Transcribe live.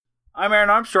I'm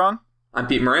Aaron Armstrong. I'm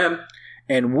Pete Moran.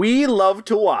 And we love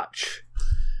to watch.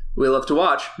 We love to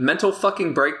watch mental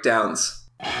fucking breakdowns.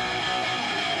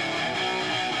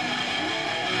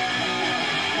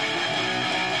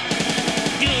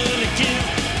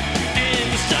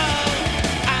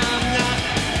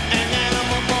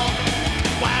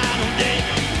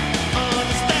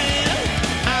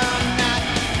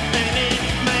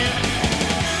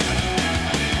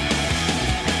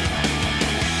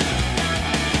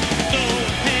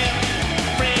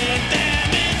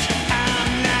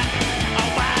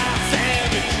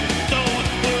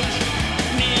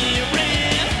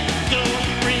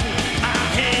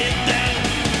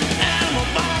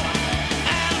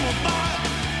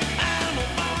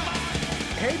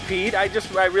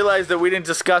 I realized that we didn't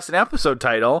discuss an episode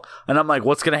title, and I'm like,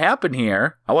 what's going to happen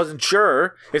here? I wasn't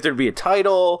sure if there'd be a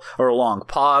title or a long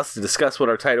pause to discuss what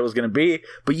our title was going to be,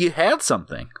 but you had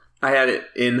something. I had it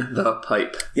in the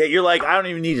pipe. Yeah, you're like, I don't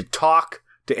even need to talk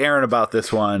to Aaron about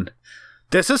this one.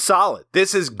 This is solid.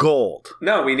 This is gold.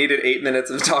 No, we needed 8 minutes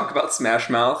of talk about Smash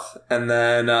Mouth, and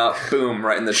then boom,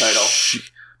 right in the title. Shh.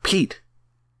 Pete,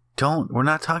 we're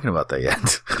not talking about that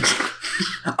yet.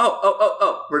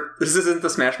 This isn't the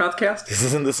Smash Mouth cast? This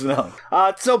isn't the Smash.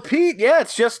 So Pete, yeah,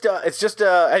 it's just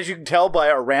as you can tell by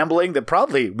our rambling that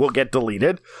probably will get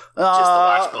deleted.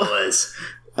 Just the Watch Boys.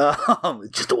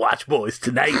 Just the Watch Boys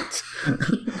tonight.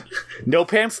 No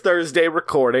Pants Thursday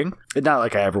recording. It's not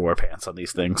like I ever wear pants on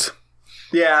these things.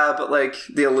 Yeah, but like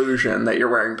the illusion that you're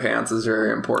wearing pants is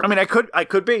very important. I mean, I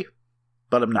could be,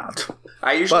 but I'm not.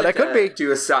 I usually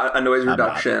do a noise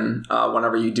reduction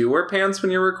whenever you do wear pants when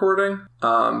you're recording,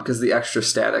 because the extra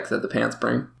static that the pants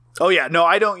bring. Oh yeah, no,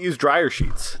 I don't use dryer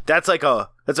sheets. That's an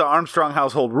Armstrong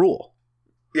household rule.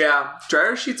 Yeah,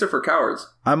 dryer sheets are for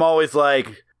cowards. I'm always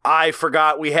like, I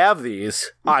forgot we have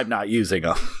these. I'm not using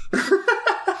them.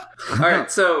 All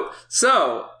right, so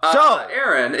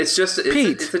Aaron, it's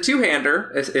a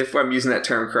two-hander, if I'm using that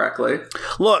term correctly.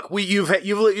 Look, you've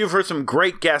heard some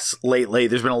great guests lately.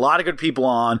 There's been a lot of good people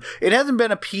on. It hasn't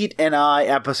been a Pete and I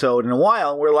episode in a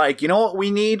while. We're like, you know what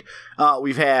we need?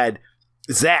 We've had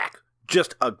Zach,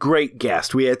 just a great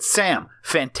guest. We had Sam,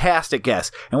 fantastic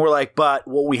guest. And we're like, but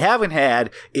what we haven't had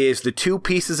is the two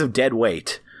pieces of dead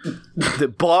weight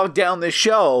that bogged down this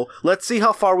show. Let's see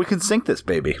how far we can sink this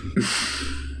baby.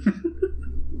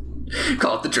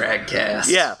 Call it the drag cast.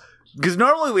 Yeah, because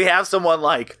normally we have someone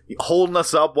like holding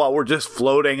us up while we're just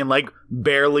floating and like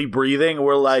barely breathing. And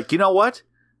we're like, you know what?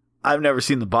 I've never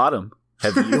seen the bottom.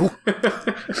 Have you?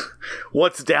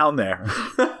 What's down there?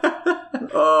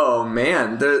 Oh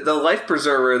man, the life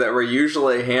preserver that we're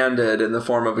usually handed in the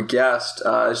form of a guest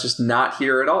is just not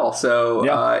here at all. So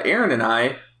yeah. Aaron and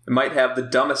I might have the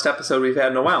dumbest episode we've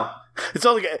had in a while. It's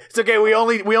okay. We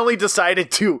only decided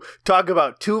to talk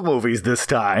about 2 movies this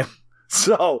time.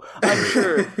 So I'm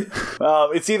sure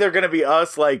it's either going to be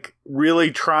us like really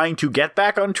trying to get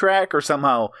back on track or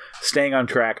somehow staying on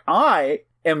track. I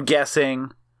am guessing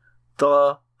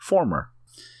the former.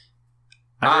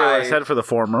 I forget what I said for the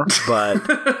former,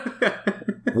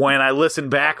 but when I listen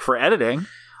back for editing,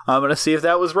 I'm going to see if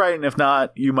that was right. And if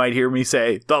not, you might hear me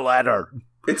say the latter.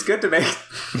 It's good to make...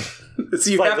 So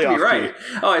you have to be right.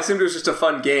 Oh, I assumed it was just a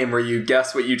fun game where you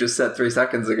guess what you just said 3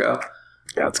 seconds ago.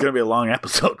 Yeah, it's going to be a long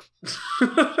episode.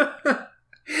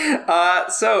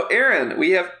 So, Aaron,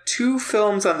 we have 2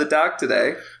 films on the dock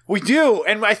today. We do.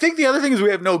 And I think the other thing is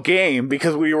we have no game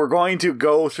because we were going to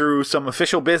go through some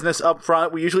official business up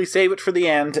front. We usually save it for the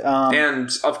end. And,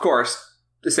 of course,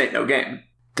 this ain't no game.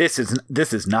 This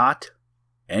is not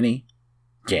any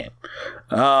game.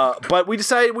 But we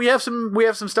decided we have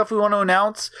some stuff we want to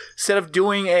announce. Instead of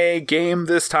doing a game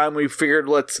this time, we figured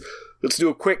let's do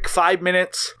a quick 5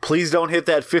 minutes. Please don't hit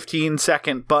that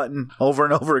 15-second button over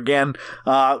and over again,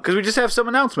 because we just have some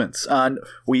announcements.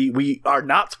 We are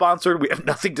not sponsored. We have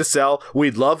nothing to sell.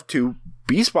 We'd love to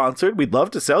be sponsored. We'd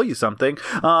love to sell you something.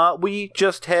 We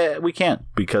can't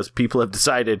because people have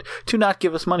decided to not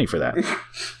give us money for that.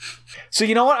 So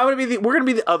you know what? We're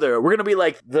gonna be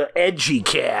like the edgy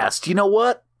cast. You know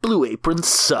what? Blue Apron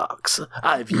sucks.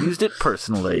 I've used it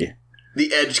personally. The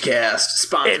Edgecast,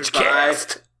 sponsored by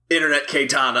Internet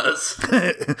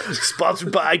Katanas.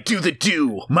 Sponsored by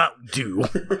Mountain Dew.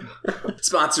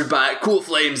 Sponsored by Cool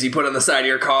Flames you put on the side of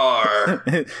your car.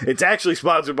 It's actually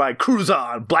sponsored by Cruise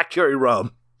On Black Cherry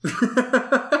Rum.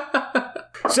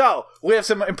 So, we have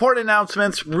some important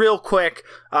announcements real quick.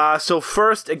 So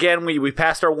first, again, we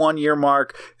passed our 1 year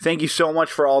mark. Thank you so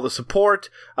much for all the support.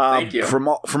 Thank you. From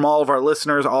all of our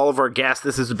listeners, all of our guests.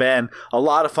 This has been a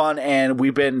lot of fun, and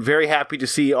we've been very happy to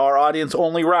see our audience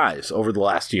only rise over the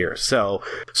last year. So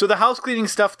the house cleaning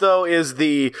stuff, though, is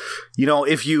the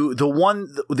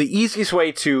easiest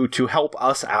way to help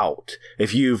us out.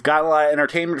 If you've got a lot of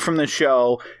entertainment from the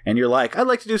show, and you're like, I'd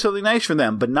like to do something nice for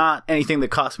them, but not anything that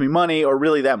costs me money or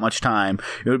really that much time,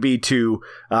 it would be to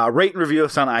rate and review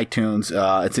us on iTunes.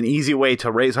 It's an easy way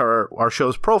to raise our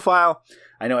show's profile.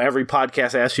 I know every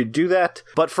podcast asks you to do that,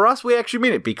 but for us, we actually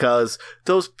mean it, because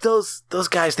those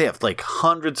guys, they have like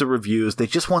hundreds of reviews. They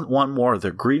just want one more.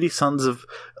 They're greedy sons of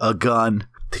a gun.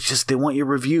 They want your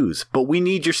reviews, but we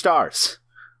need your stars.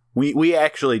 We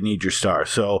actually need your stars.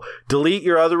 So delete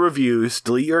your other reviews,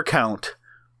 delete your account,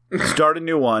 start a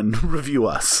new one, review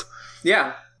us.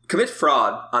 Yeah. Commit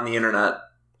fraud on the internet.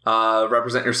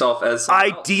 Represent yourself as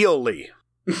ideally.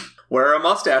 Wear a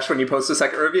mustache when you post a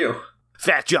second review.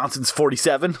 Fat Johnson's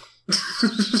 47.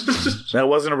 That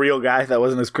wasn't a real guy. That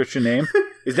wasn't his Christian name.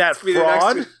 Is that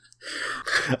fraud?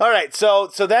 All right, so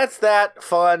that's that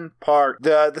fun part.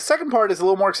 The second part is a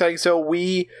little more exciting. So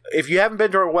if you haven't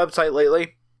been to our website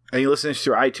lately and you listen to us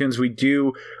through iTunes,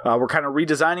 we're kind of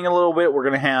redesigning a little bit. We're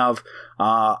going to have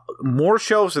more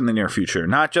shows in the near future,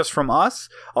 not just from us,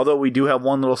 although we do have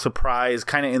one little surprise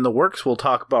kind of in the works. We'll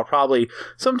talk about probably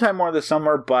sometime more this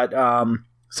summer, but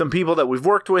some people that we've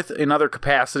worked with in other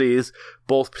capacities,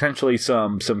 both potentially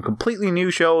some completely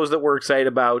new shows that we're excited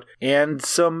about, and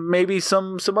some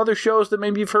other shows that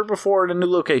maybe you've heard before in a new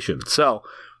location. So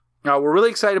we're really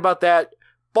excited about that.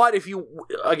 But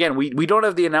we don't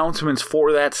have the announcements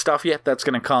for that stuff yet. That's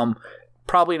going to come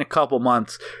probably in a couple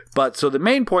months. But so the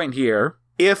main point here,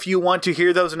 if you want to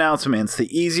hear those announcements, the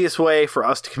easiest way for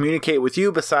us to communicate with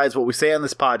you, besides what we say on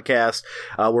this podcast,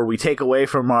 where we take away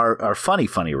from our funny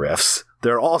riffs,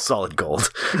 they're all solid gold,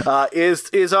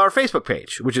 is our Facebook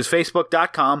page, which is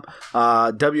facebook.com,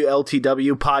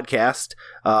 WLTW podcast.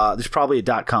 There's probably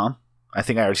a .com. I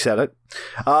think I already said it.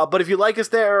 But if you like us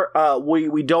there,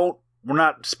 we're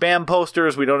not spam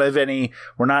posters. We're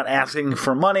not asking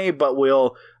for money, but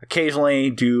we'll occasionally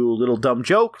do little dumb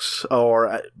jokes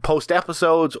or post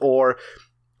episodes, or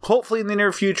hopefully in the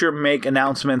near future make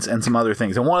announcements and some other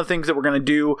things. And one of the things that we're going to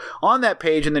do on that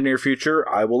page in the near future,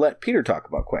 I will let Peter talk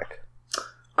about quick.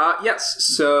 Yes.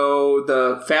 So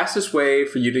the fastest way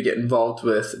for you to get involved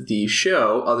with the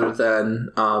show, other than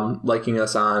liking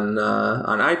us on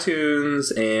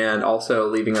iTunes and also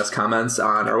leaving us comments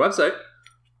on our website,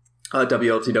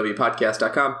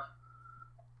 WLTWpodcast.com,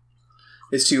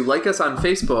 is to like us on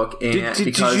Facebook. And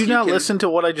did you not listen to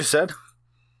what I just said?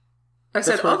 I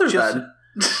said other than.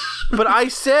 But I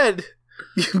said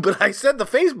the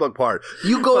Facebook part.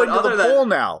 You go into the poll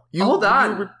now. Hold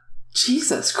on.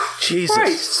 Jesus Christ.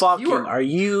 Jesus fucking, are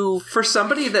you... For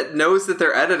somebody that knows that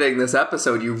they're editing this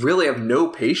episode, you really have no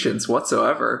patience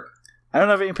whatsoever. I don't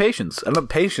have any patience. I don't have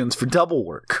patience for double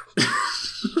work.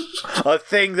 A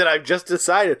thing that I've just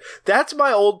decided. That's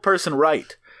my old person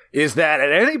right. Is that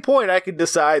at any point I could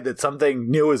decide that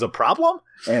something new is a problem,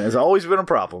 and has always been a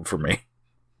problem for me.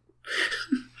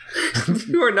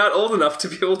 You are not old enough to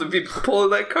be able to be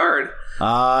pulling that card.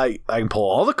 I can pull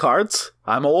all the cards.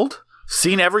 I'm old.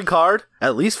 Seen every card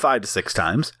at least 5 to 6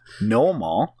 times. Know them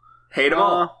all. Hate them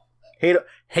all. Hate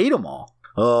them all.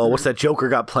 Oh, what's that Joker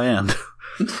got planned?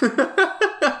 So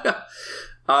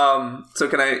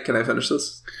can I finish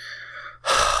this?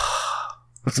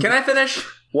 Can I finish?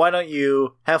 Why don't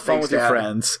you have fun with your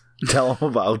friends? Tell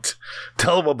them about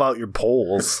your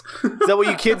polls. Is that what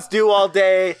you kids do all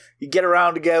day? You get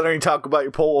around together and you talk about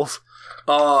your polls.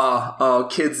 Oh,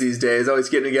 kids these days always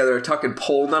getting together, talking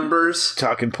poll numbers,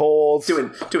 talking polls,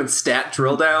 doing stat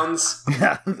drill downs.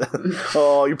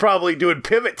 Oh, you're probably doing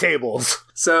pivot tables.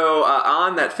 So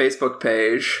on that Facebook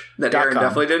page that Aaron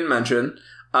definitely didn't mention,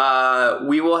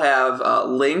 we will have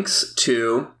links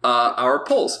to our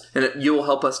polls, and you will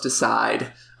help us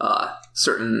decide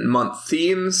certain month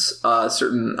themes,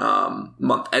 certain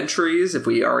month entries if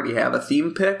we already have a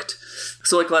theme picked.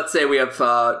 So, let's say we have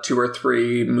 2 or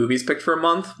 3 movies picked for a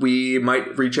month. We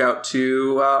might reach out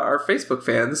to our Facebook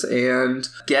fans and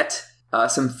get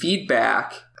some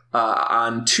feedback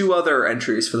on 2 other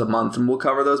entries for the month, and we'll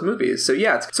cover those movies. So,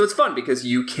 yeah, it's fun because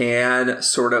you can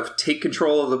sort of take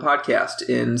control of the podcast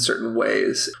in certain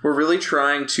ways. We're really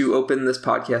trying to open this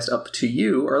podcast up to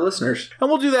you, our listeners. And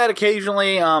we'll do that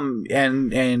occasionally, and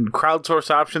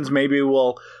crowdsource options, maybe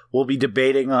we'll be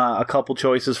debating a couple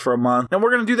choices for a month. And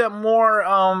we're going to do that more,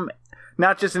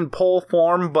 not just in poll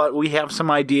form, but we have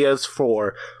some ideas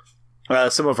for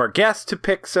some of our guests to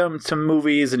pick some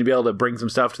movies and to be able to bring some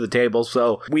stuff to the table.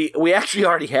 So we actually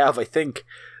already have, I think,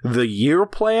 the year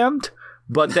planned,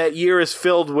 but that year is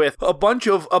filled with a bunch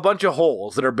of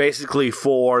holes that are basically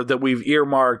that we've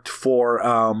earmarked for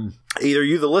either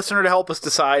you, the listener, to help us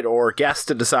decide, or guests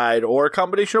to decide, or a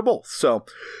combination of both. So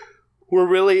we're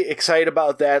really excited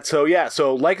about that. So yeah,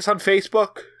 so like us on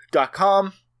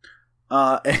Facebook.com,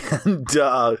 and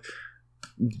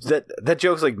that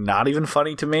joke's like not even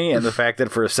funny to me, and the fact that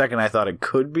for a second I thought it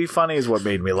could be funny is what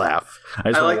made me laugh.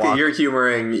 I like that you're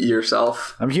humoring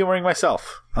yourself. I'm humoring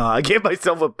myself. I gave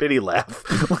myself a pity laugh.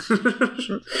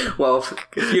 Well,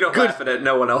 if you don't laugh at it,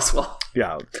 no one else will.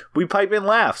 Yeah, we pipe in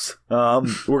laughs.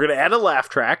 We're gonna add a laugh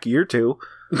track, year 2.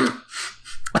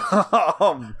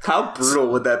 How brutal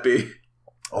would that be?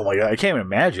 Oh my god, I can't even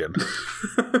imagine.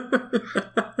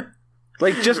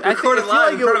 Like, just recorded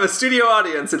live in front of a studio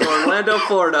audience in Orlando,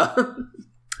 Florida.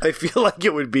 I feel like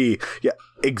it would be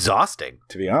exhausting,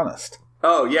 to be honest.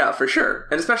 Oh yeah, for sure.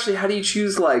 And especially, how do you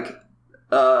choose is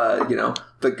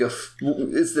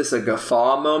this a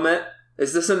guffaw moment?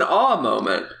 Is this an awe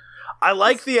moment? I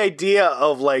like the idea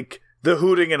of like the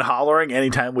hooting and hollering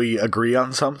anytime we agree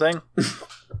on something.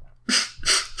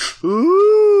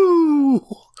 Ooh.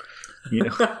 You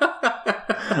know,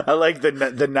 I like the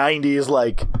 90s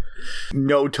like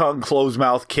no tongue, closed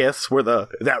mouth kiss where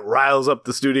that riles up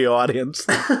the studio audience.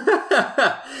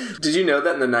 Did you know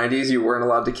that in the 90s you weren't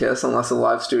allowed to kiss unless a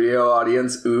live studio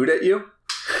audience oohed at you?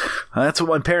 That's what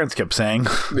my parents kept saying.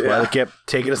 Yeah. Why they kept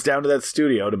taking us down to that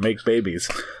studio to make babies.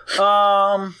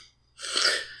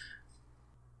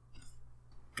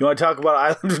 You want to talk about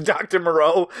Island of Dr.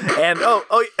 Moreau and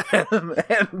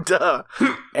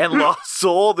and Lost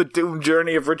Soul, the doomed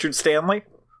journey of Richard Stanley?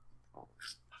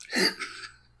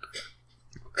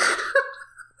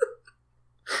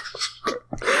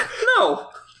 No,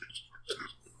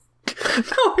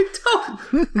 I don't.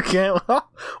 Okay,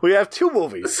 well, we have 2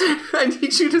 movies. I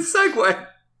need you to segue.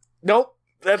 Nope,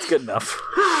 that's good enough.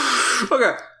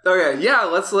 Okay, yeah,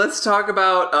 let's talk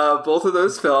about both of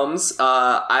those films,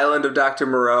 Island of Dr.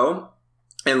 Moreau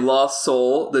and Lost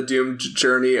Soul, the doomed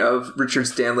journey of Richard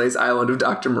Stanley's Island of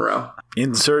Dr. Moreau.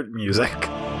 Insert music.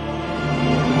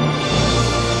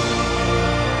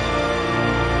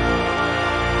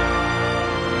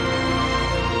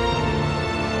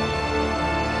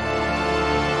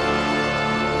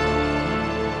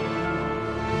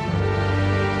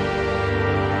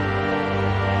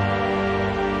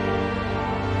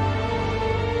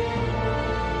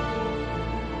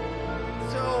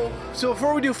 So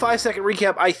before we do 5-second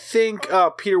recap, I think,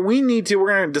 Peter, we're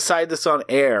going to decide this on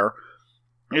air.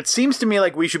 It seems to me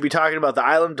like we should be talking about the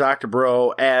Island of Dr.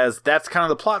 Moreau, as that's kind of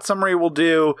the plot summary we'll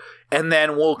do, and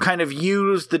then we'll kind of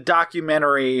use the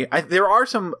documentary.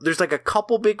 There's like a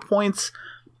couple big points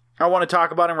I want to talk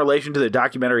about in relation to the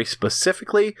documentary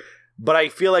specifically, but I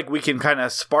feel like we can kind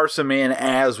of sparse them in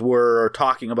as we're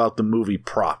talking about the movie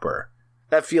proper.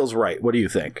 That feels right. What do you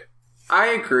think? I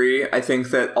agree. I think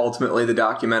that ultimately the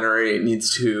documentary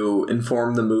needs to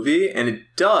inform the movie, and it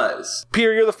does.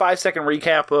 Peter, you're the 5-second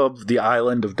recap of The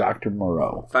Island of Dr.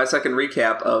 Moreau. 5-second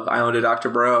recap of Island of Dr.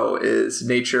 Moreau is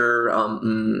nature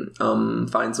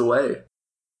finds a way.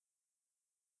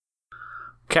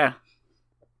 Okay.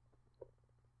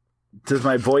 Does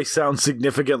my voice sound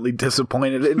significantly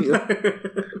disappointed in you?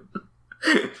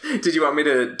 Did you want me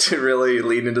to really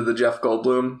lean into the Jeff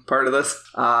Goldblum part of this?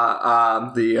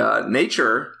 The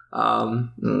nature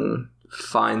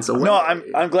finds a way. No,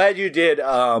 I'm glad you did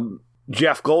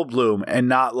Jeff Goldblum and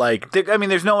not like...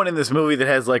 there's no one in this movie that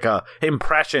has like a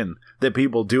impression that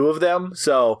people do of them.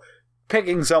 So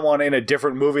picking someone in a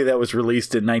different movie that was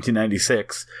released in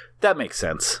 1996, that makes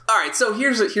sense. All right, so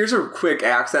here's a quick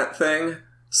accent thing.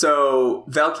 So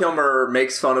Val Kilmer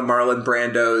makes fun of Marlon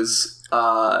Brando's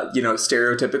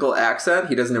stereotypical accent.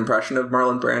 He does an impression of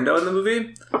Marlon Brando in the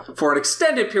movie for an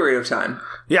extended period of time.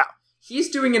 Yeah. He's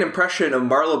doing an impression of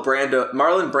Marlon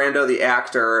Brando, the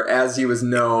actor, as he was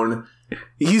known.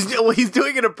 He's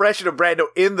doing an impression of Brando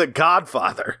in The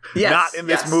Godfather, not in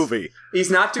this movie.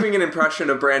 He's not doing an impression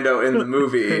of Brando in the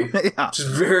movie, yeah. Which is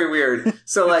very weird.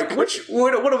 So, like, what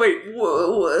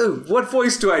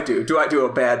voice do I do? Do I do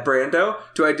a bad Brando?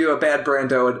 Do I do a bad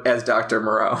Brando as Dr.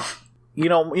 Moreau? You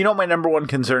know my number one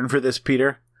concern for this,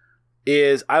 Peter,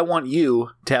 is I want you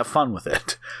to have fun with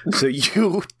it. So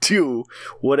you do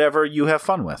whatever you have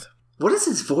fun with. What does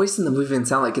his voice in the movie even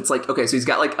sound like? It's like, okay, so he's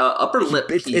got like a upper lip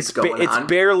piece going on.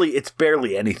 It's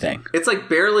barely anything. It's like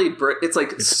barely, it's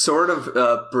like sort of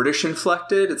British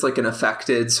inflected. It's like an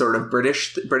affected sort of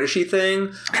Britishy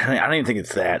thing. I don't even think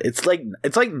it's that. It's like nothing.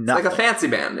 It's like a fancy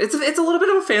band. It's a little bit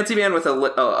of a fancy band with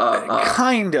a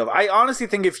kind of. I honestly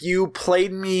think if you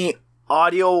played me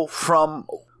audio from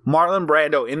Marlon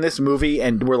Brando in this movie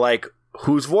and were like,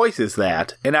 whose voice is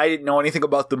that? And I didn't know anything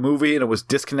about the movie and it was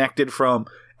disconnected from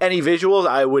any visuals,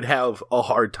 I would have a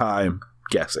hard time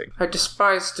guessing. I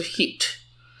despise the heat.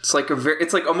 It's like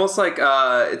almost like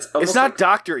it's not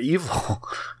Dr. Evil.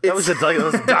 That was a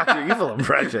Dr. Evil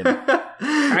impression.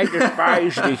 I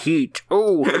despise the heat.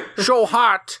 Oh, so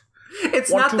hot.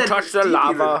 It's Want not that touch the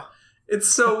lava. Either. It's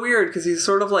so weird because he's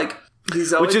sort of like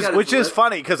he's always which is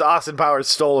funny because Austin Powers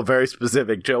stole a very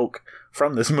specific joke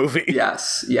from this movie.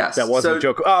 Yes. That wasn't a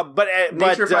joke. But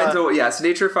nature finds a way. Yes,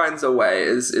 Nature Finds a Way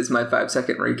is my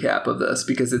 5-second recap of this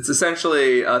because it's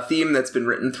essentially a theme that's been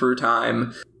written through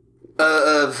time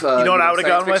of you know what I would have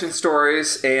gone fiction with?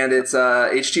 Stories, and it's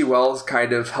H.G. Wells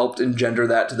kind of helped engender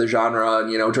that to the genre,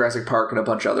 and Jurassic Park and a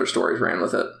bunch of other stories ran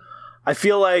with it. I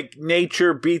feel like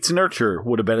Nature Beats Nurture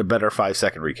would have been a better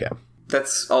 5-second recap.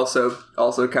 That's also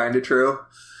kind of true.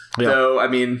 Yeah. Though, I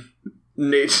mean,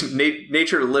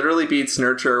 nature literally beats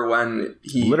nurture when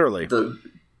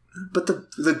but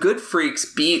the good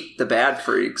freaks beat the bad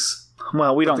freaks.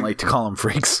 Well, we don't like to call them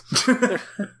freaks.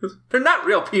 They're not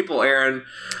real people, Aaron.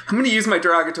 I'm going to use my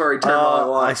derogatory term all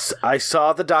I want. I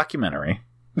saw the documentary.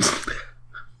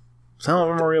 Some of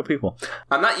them are real people.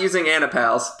 I'm not using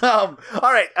Anapals. All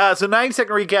right, so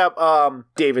 9-second recap.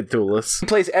 David Thewlis. He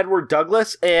plays Edward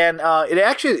Douglas, and I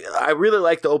really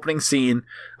like the opening scene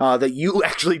that you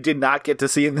actually did not get to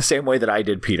see in the same way that I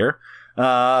did, Peter,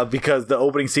 because the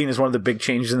opening scene is one of the big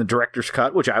changes in the director's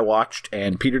cut, which I watched,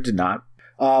 and Peter did not.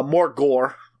 More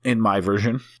gore in my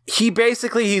version.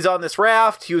 He's on this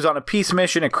raft. He was on a peace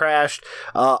mission. It crashed.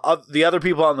 The other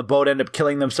people on the boat end up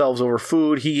killing themselves over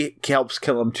food. He helps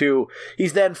kill him too.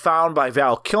 He's then found by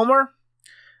Val Kilmer,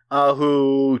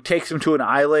 who takes him to an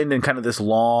island and kind of this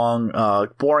long,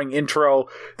 boring intro.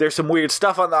 There's some weird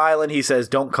stuff on the island. He says,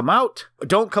 don't come out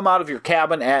of your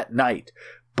cabin at night.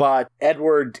 But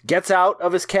Edward gets out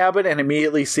of his cabin and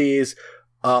immediately sees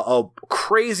a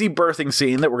crazy birthing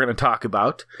scene that we're going to talk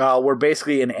about, where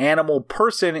basically an animal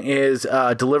person is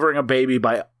delivering a baby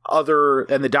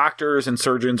and the doctors and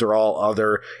surgeons are all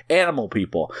other animal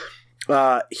people.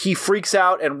 He freaks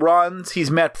out and runs.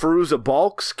 He's met Fairuza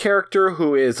Balk's character,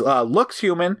 who looks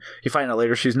human. You find out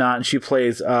later she's not, and she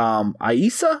plays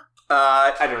Aissa.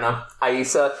 I don't know.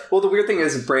 Aissa. Well, the weird thing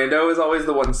is Brando is always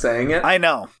the one saying it. I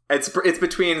know. It's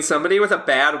between somebody with a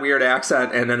bad, weird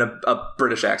accent and then a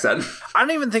British accent. I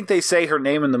don't even think they say her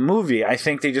name in the movie. I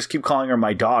think they just keep calling her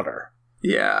my daughter.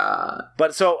 Yeah.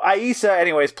 But so Aissa,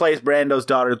 anyways, plays Brando's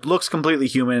daughter, looks completely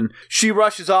human. She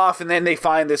rushes off, and then they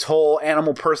find this whole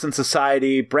animal person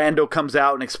society. Brando comes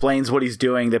out and explains what he's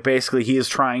doing, that basically he is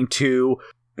trying to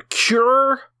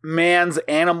cure man's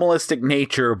animalistic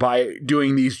nature by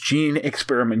doing these gene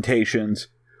experimentations,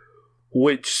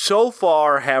 which so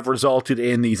far have resulted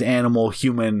in these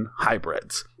animal-human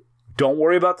hybrids. Don't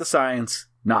worry about the science.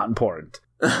 Not important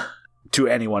to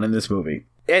anyone in this movie.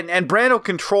 And Brando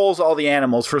controls all the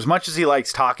animals. For as much as he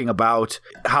likes talking about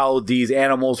how these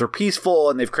animals are peaceful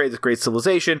and they've created this great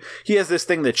civilization, he has this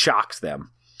thing that shocks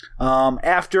them. And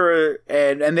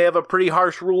they have a pretty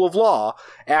harsh rule of law.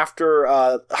 After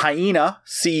Hyena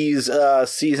sees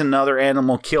another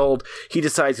animal killed, he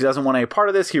decides he doesn't want any part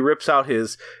of this. He rips out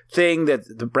his thing that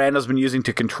the Brando's been using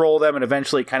to control them, and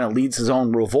eventually kind of leads his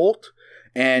own revolt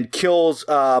and kills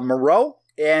Moreau.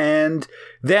 And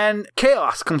then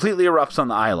chaos completely erupts on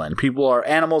the island.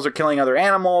 Animals are killing other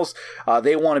animals.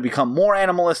 They want to become more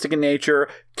animalistic in nature.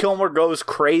 Kilmer goes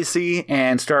crazy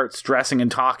and starts dressing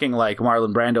and talking like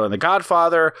Marlon Brando in The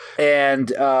Godfather.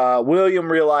 And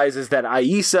William realizes that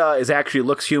Aissa actually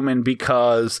looks human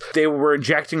because they were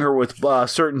injecting her with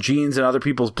certain genes in other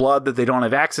people's blood that they don't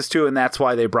have access to. And that's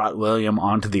why they brought William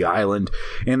onto the island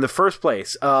in the first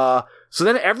place. So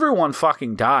then everyone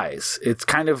fucking dies. It's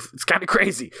kind of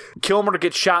crazy. Kilmer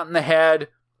gets shot in the head.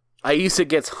 Aissa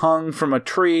gets hung from a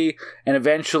tree, and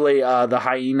eventually the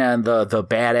hyena and the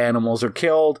bad animals are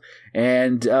killed.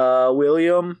 And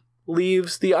William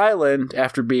leaves the island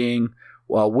after being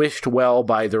wished well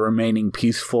by the remaining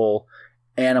peaceful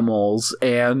animals.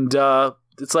 And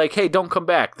it's like, hey, don't come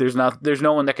back. There's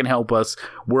no one that can help us.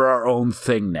 We're our own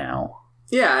thing now.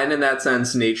 Yeah, and in that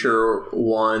sense, nature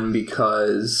won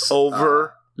because...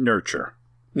 Over nurture.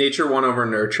 Nature won over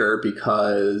nurture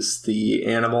because the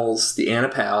animals, the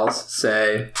Anapals,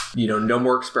 say, no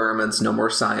more experiments, no more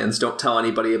science, don't tell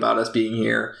anybody about us being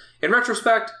here. In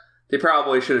retrospect, they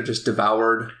probably should have just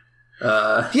devoured.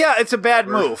 It's a bad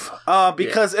move.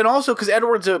 Because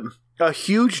Edward's a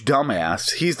huge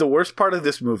dumbass. He's the worst part of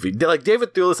this movie. Like,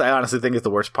 David Thewlis, I honestly think is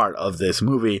the worst part of this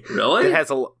movie. Really? It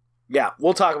has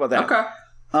we'll talk about that. Okay.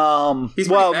 No,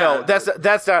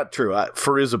 that's not true.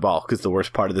 Faruza Balk is the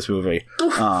worst part of this movie.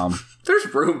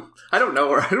 There's room. I don't know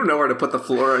where to put the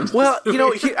floor in. Well,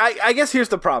 I guess here's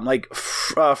the problem. Like,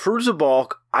 Faruza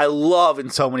Balk, I love in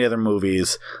so many other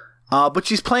movies, but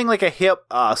she's playing like a hip,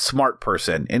 smart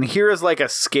person, and here is like a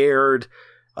scared.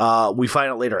 We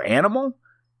find out later animal.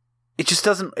 It just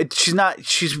doesn't.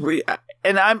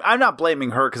 And I'm not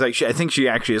blaming her because I think she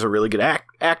actually is a really good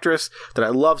actress that I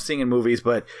love seeing in movies.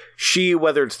 But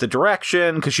whether it's the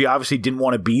direction, because she obviously didn't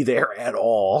want to be there at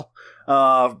all,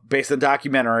 based on the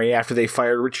documentary after they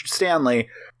fired Richard Stanley,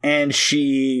 and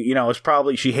she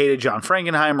hated John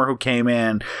Frankenheimer who came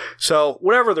in. So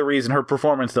whatever the reason, her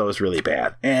performance though is really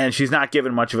bad, and she's not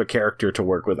given much of a character to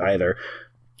work with either.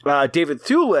 David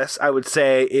Thewlis, I would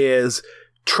say, is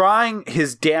trying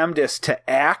his damnedest to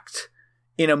act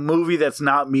in a movie that's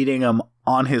not meeting him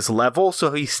on his level,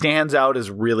 so he stands out as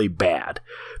really bad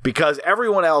because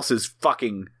everyone else is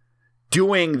fucking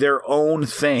doing their own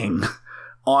thing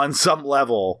on some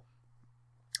level,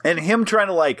 and him trying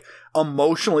to like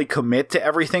emotionally commit to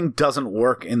everything doesn't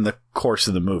work in the course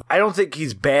of the movie. I don't think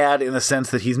he's bad in the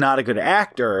sense that he's not a good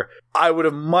actor. I would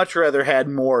have much rather had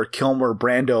more Kilmer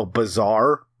Brando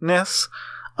bizarreness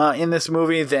in this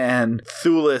movie than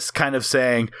Thewlis kind of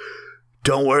saying,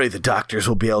 "Don't worry, the doctors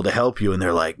will be able to help you," and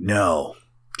they're like, "No,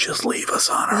 just leave us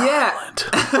on our island."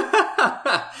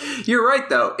 You're right,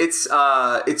 though. It's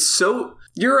so.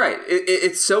 You're right.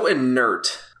 It's so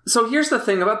inert. So here's the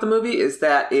thing about the movie is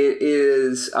that it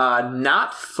is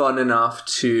not fun enough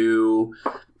to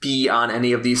be on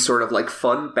any of these sort of like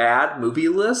fun bad movie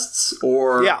lists,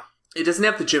 or it doesn't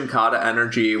have the Jim Cotta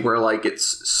energy where like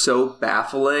it's so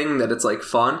baffling that it's like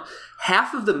fun.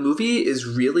 Half of the movie is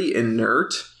really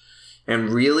inert and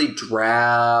really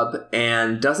drab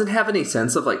and doesn't have any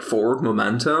sense of like forward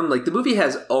momentum. Like the movie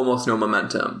has almost no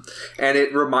momentum, and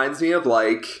it reminds me of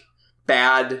like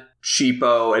bad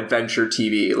cheapo adventure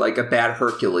TV, like a bad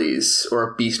Hercules or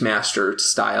a Beastmaster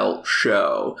style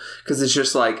show, because it's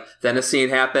just like then a scene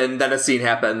happened.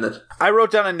 I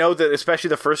wrote down a note that especially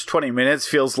the first 20 minutes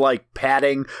feels like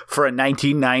padding for a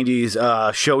 1990s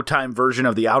Showtime version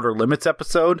of the Outer Limits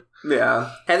episode.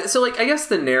 Yeah. And so like I guess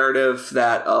the narrative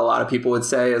that a lot of people would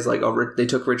say is like, oh, they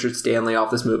took Richard Stanley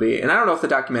off this movie, and I don't know if the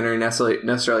documentary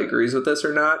necessarily agrees with this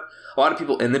or not. A lot of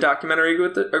people in the documentary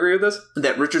agree with this,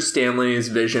 that Richard Stanley's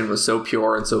vision was so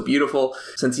pure and so beautiful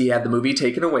since he had the movie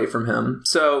taken away from him.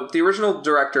 So the original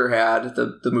director had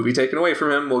the movie taken away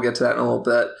from him. We'll get to that in a little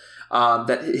bit.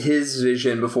 That his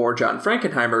vision before John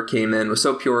Frankenheimer came in was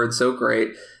so pure and so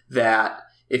great that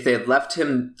if they had left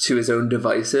him to his own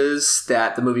devices,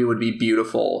 that the movie would be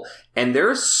beautiful. And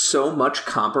there's so much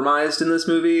compromised in this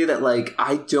movie that like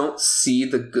I don't see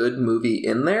the good movie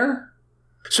in there.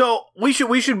 So we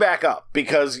should back up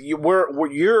because you've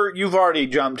already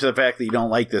jumped to the fact that you don't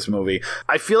like this movie.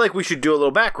 I feel like we should do a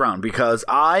little background because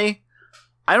I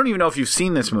don't even know if you've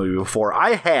seen this movie before.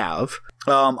 I have.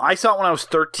 I saw it when I was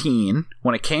 13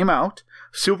 when it came out.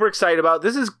 Super excited about it.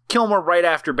 This is Kilmer right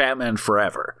after Batman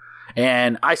Forever.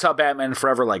 And I saw Batman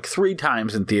Forever like 3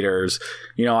 times in theaters.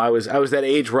 You know, I was that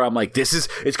age where I'm like,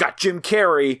 it's got Jim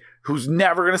Carrey, who's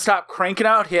never going to stop cranking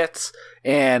out hits,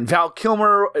 and Val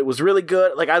Kilmer, it was really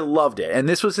good. Like, I loved it. And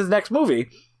this was his next movie.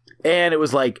 And it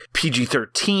was like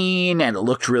PG-13, and it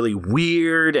looked really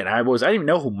weird. And I didn't even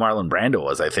know who Marlon Brando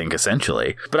was, I think,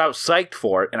 essentially. But I was psyched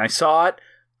for it, and I saw it,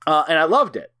 and I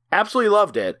loved it. Absolutely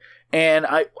loved it. And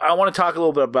I want to talk a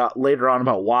little bit about later on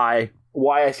about why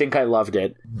I think I loved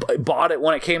it. Bought it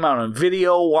when it came out on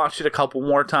video, watched it a couple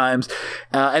more times,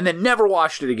 and then never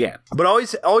watched it again. But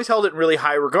always held it in really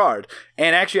high regard.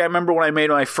 And actually, I remember when I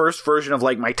made my first version of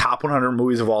like my top 100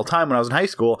 movies of all time when I was in high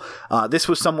school, this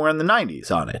was somewhere in the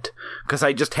 90s on it. Because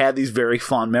I just had these very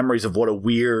fond memories of what a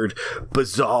weird,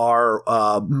 bizarre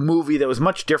movie that was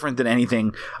much different than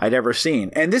anything I'd ever seen.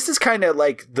 And this is kind of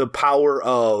like the power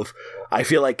of, I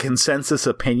feel like, consensus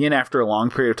opinion after a long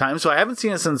period of time. So I haven't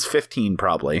seen it since 15,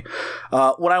 probably.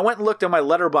 When I went and looked at my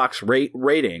Letterboxd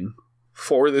rating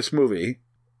for this movie,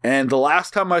 and the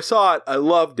last time I saw it, I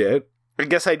loved it. I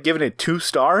guess I'd given it 2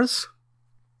 stars,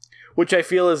 which I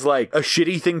feel is like a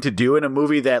shitty thing to do in a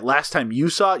movie that last time you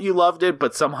saw it, you loved it,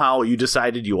 but somehow you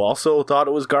decided you also thought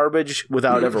it was garbage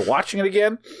without ever watching it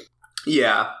again.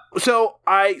 Yeah. So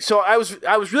I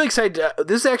was really excited.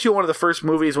 This is actually one of the first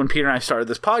movies when Peter and I started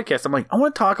this podcast. I'm like, I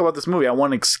want to talk about this movie. I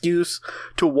want an excuse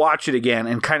to watch it again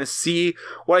and kind of see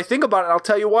what I think about it. And I'll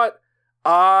tell you what,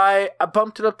 I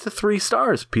bumped it up to 3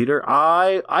 stars, Peter.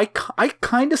 I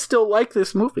kind of still like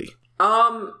this movie.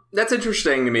 That's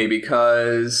interesting to me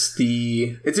because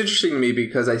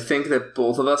I think that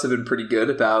both of us have been pretty good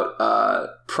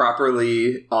about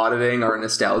properly auditing our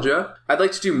nostalgia. I'd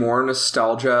like to do more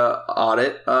nostalgia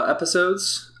audit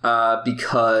episodes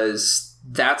because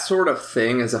that sort of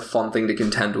thing is a fun thing to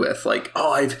contend with. Like,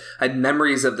 oh, I had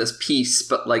memories of this piece,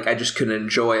 but like I just couldn't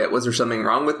enjoy it. Was there something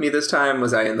wrong with me this time?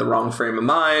 Was I in the wrong frame of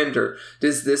mind, or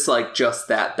is this like just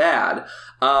that bad?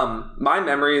 My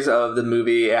memories of the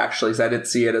movie, actually, because I didn't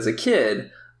see it as a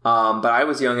kid, but I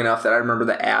was young enough that I remember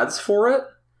the ads for it.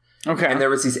 Okay. And there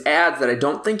was these ads that I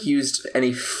don't think used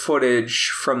any footage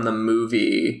from the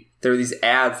movie. There were these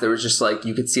ads that was just like,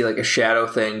 you could see like a shadow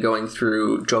thing going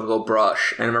through jungle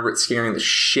brush. And I remember it scaring the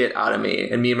shit out of me.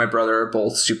 And me and my brother are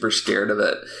both super scared of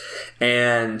it.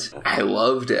 And I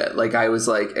loved it. Like, I was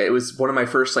like, it was one of my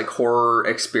first like horror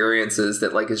experiences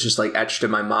that like is just like etched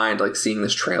in my mind, like seeing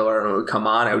this trailer and it would come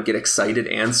on, I would get excited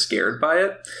and scared by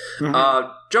it.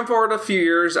 Mm-hmm. Jump forward a few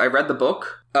years, I read the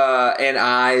book. And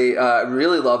I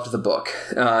really loved the book.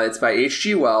 It's by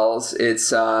H.G. Wells.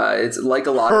 It's like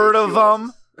a lot Heard of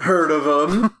them. Heard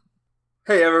of him.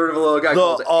 Hey, ever heard of a little guy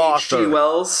called H.G.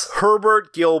 Wells?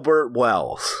 Herbert Gilbert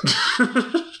Wells.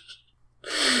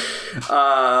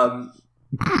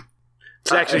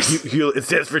 It's actually it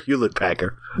stands for Hewlett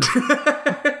Packard.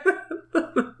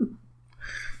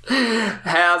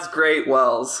 Has great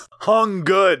wells. Hung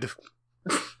good.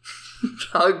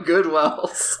 Hung good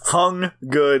wells. Hung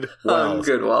good wells. Hung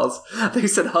good wells. I think he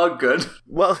said hug good.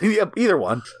 Well, yeah, either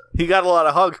one. He got a lot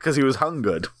of hug because he was hung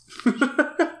good.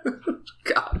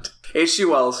 God. H.G.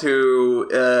 Wells, who,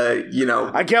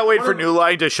 I can't wait for New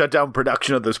Line to shut down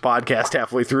production of this podcast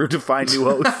halfway through to find new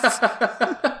hosts.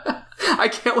 I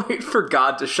can't wait for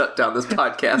God to shut down this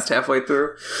podcast halfway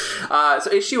through. So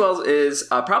H.G. Wells is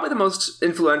probably the most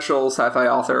influential sci-fi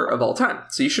author of all time.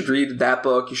 So you should read that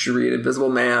book. You should read Invisible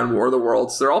Man, War of the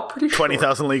Worlds. They're all pretty short.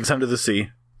 20,000 Leagues Under the Sea.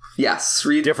 Yes.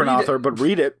 Different author, but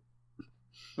read it.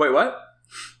 Wait, what?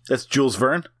 That's Jules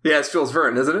Verne? Yeah, it's Jules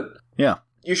Verne, isn't it? Yeah.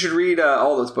 You should read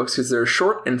all those books because they're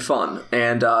short and fun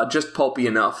and just pulpy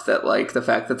enough that like the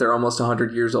fact that they're almost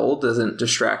 100 years old doesn't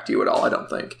distract you at all, I don't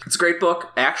think. It's a great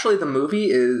book. Actually, the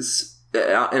movie is,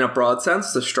 in a broad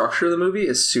sense, the structure of the movie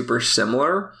is super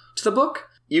similar to the book.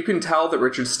 You can tell that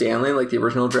Richard Stanley, like the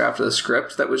original draft of the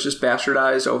script, that was just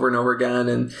bastardized over and over again,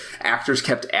 and actors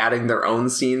kept adding their own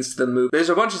scenes to the movie. There's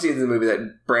a bunch of scenes in the movie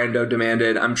that Brando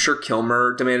demanded. I'm sure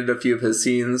Kilmer demanded a few of his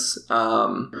scenes.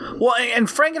 Well, and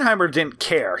Frankenheimer didn't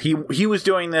care. He was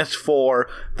doing this for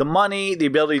the money, the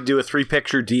ability to do a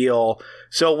 3-picture deal.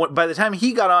 So by the time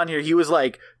he got on here, he was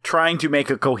like trying to make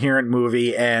a coherent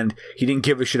movie, and he didn't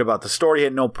give a shit about the story. He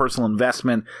had no personal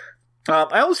investment.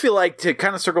 I always feel like, to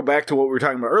kind of circle back to what we were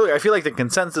talking about earlier, I feel like the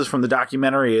consensus from the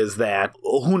documentary is that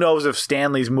who knows if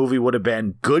Stanley's movie would have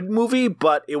been good movie,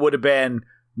 but it would have been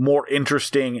more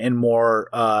interesting and more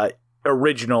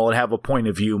original and have a point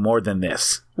of view more than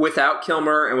this. Without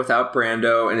Kilmer and without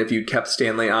Brando, and if you kept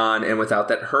Stanley on, and without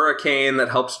that hurricane that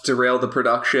helped derail the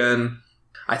production,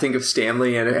 I think if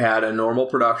Stanley had a normal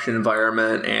production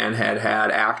environment and had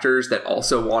actors that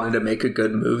also wanted to make a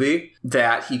good movie,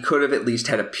 that he could have at least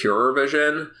had a purer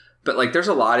vision. But like, there's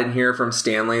a lot in here from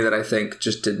Stanley that I think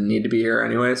just didn't need to be here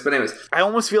anyways. But anyways, I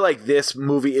almost feel like this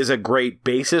movie is a great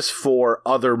basis for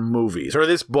other movies, or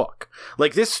this book.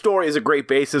 Like, this story is a great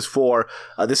basis for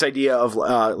this idea of,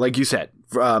 like you said,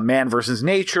 man versus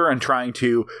nature, and trying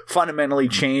to fundamentally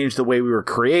change the way we were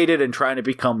created and trying to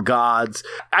become gods.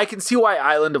 I can see why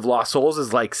Island of Lost Souls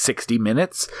is like 60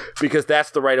 minutes, because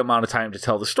that's the right amount of time to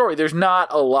tell the story. There's not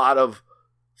a lot of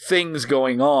things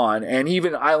going on, and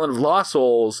even Island of Lost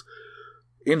Souls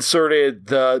inserted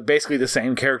basically the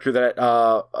same character that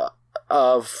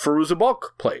Fairuza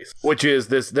Balk plays, which is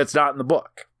that's not in the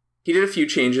book. He did a few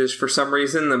changes. For some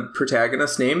reason, the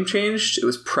protagonist's name changed. It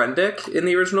was Prendick in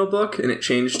the original book, and it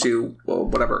changed to,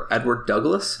 Edward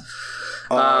Douglas.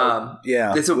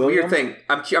 Yeah. It's a weird thing.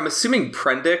 I'm assuming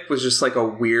Prendick was just like a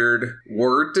weird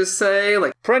word to say.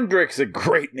 Like, Prendick's a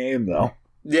great name, though.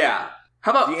 Yeah.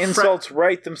 How about... The insults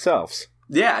write themselves.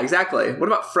 Yeah, exactly. What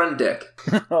about Friend Dick?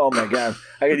 Oh my god.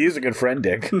 I could use a good Friend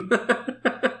Dick. I'm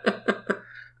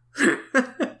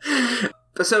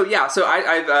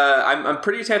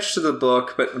pretty attached to the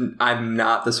book, but I'm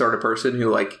not the sort of person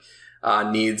who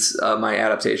needs my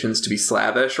adaptations to be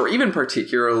slavish or even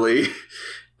particularly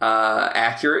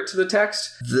accurate to the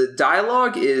text. The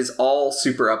dialogue is all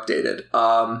super updated.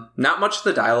 Not much of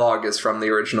the dialogue is from the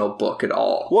original book at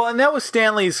all. Well, and that was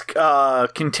Stanley's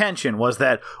contention, was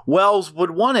that Wells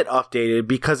would want it updated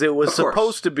because it was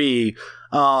supposed to be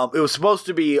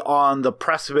on the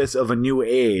precipice of a new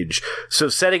age. So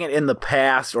setting it in the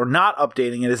past or not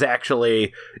updating it is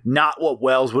actually not what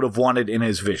Wells would have wanted in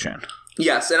his vision.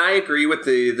 Yes, and I agree with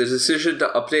the decision to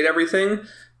update everything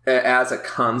as a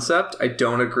concept. I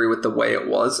don't agree with the way it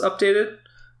was updated.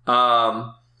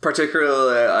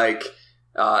 Particularly, like,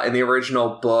 in the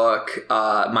original book,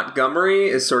 Montgomery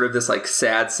is sort of this, like,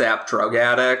 sad sap drug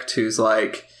addict who's,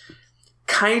 like,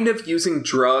 kind of using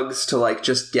drugs to, like,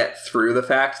 just get through the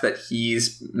fact that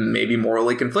he's maybe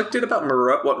morally conflicted about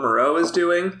what Moreau is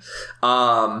doing.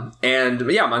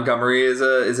 And yeah, Montgomery is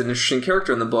an interesting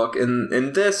character in the book.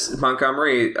 In this,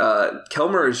 Montgomery,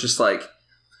 Kilmer is just like,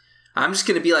 I'm just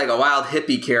going to be like a wild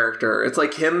hippie character. It's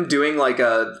like him doing like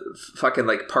a fucking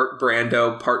like part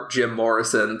Brando, part Jim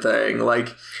Morrison thing.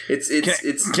 Like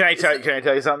Can I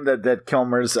tell you something that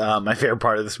Kilmer's my favorite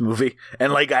part of this movie?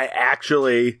 And like I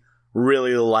actually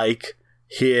really like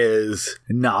his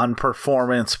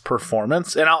non-performance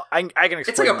performance, and I can explain.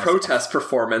 It's like a myself. protest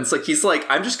performance. Like he's like,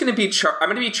 I'm just going to be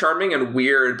charming and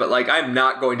weird, but like I'm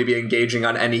not going to be engaging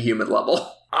on any human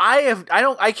level.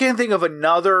 I can't think of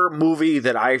another movie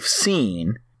that I've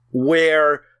seen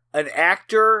where an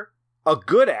actor, a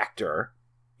good actor,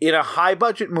 in a high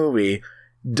budget movie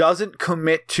doesn't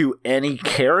commit to any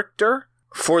character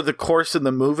for the course of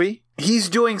the movie. He's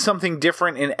doing something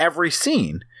different in every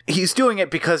scene. He's doing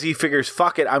it because he figures,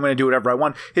 fuck it, I'm going to do whatever I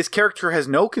want. His character has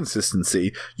no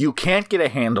consistency. You can't get a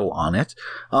handle on it.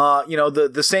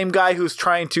 The same guy who's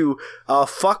trying to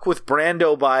fuck with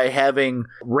Brando by having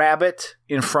rabbit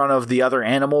in front of the other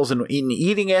animals and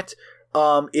eating it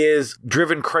is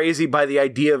driven crazy by the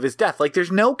idea of his death. Like,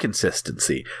 there's no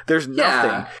consistency. There's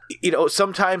nothing. Yeah.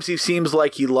 Sometimes he seems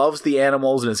like he loves the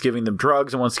animals and is giving them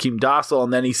drugs and wants to keep them docile,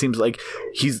 and then he seems like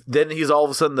he's all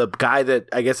of a sudden the guy that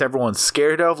I guess everyone's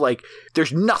scared of. Like,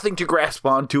 there's nothing to grasp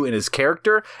onto in his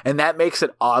character, and that makes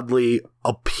it oddly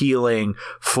appealing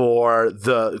for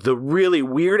the really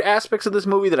weird aspects of this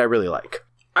movie that I really like.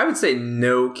 I would say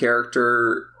no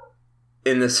character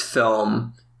in this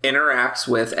film interacts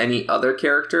with any other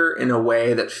character in a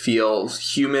way that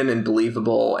feels human and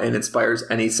believable and inspires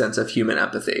any sense of human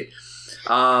empathy.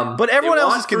 But everyone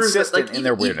else is consistent in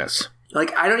their weirdness.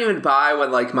 Like, I don't even buy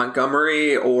when, like,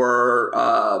 Montgomery or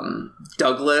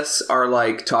Douglas are,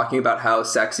 like, talking about how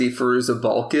sexy Fairuza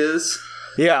Balk is.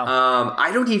 Yeah. I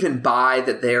don't even buy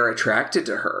that they're attracted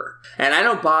to her. And I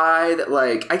don't buy that,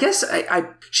 like, I guess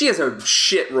she has a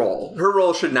shit role. Her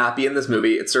role should not be in this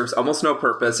movie. It serves almost no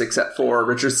purpose except for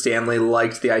Richard Stanley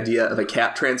liked the idea of a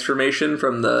cat transformation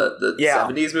from the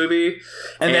 70s movie.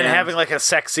 And then having, like, a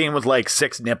sex scene with, like,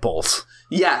 6 nipples.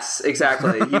 Yes,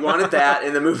 exactly. He wanted that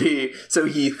in the movie, so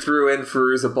he threw in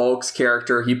Fairuza Balk's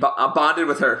character. He bonded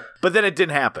with her. But then it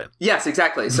didn't happen. Yes,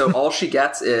 exactly. So all she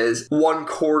gets is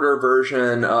 1/4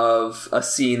 version of a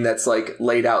scene that's like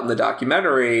laid out in the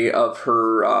documentary of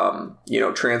her,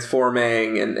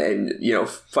 transforming and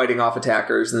fighting off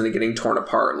attackers and then getting torn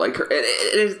apart. Like, and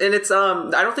it's I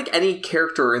don't think any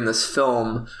character in this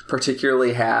film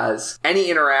particularly has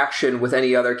any interaction with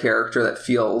any other character that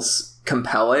feels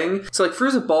compelling. So like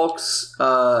Fairuza Balk's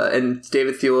and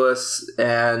David Thewlis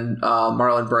and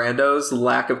Marlon Brando's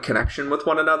lack of connection with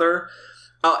one another.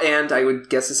 And I would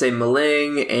guess to say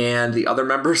Maling and the other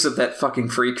members of that fucking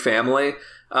freak family.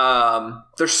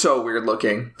 They're so weird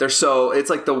looking. It's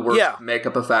like the worst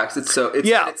makeup effects.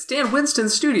 It's Dan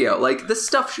Winston's studio. Like, this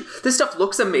stuff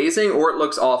looks amazing or it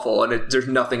looks awful, and there's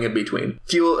nothing in between.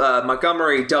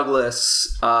 Montgomery,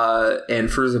 Douglas, and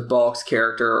Fairuza Balk's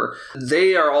character,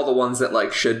 they are all the ones that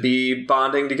like should be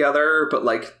bonding together, but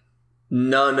like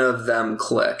none of them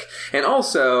click. And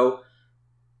also,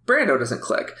 Brando doesn't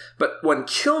click, but when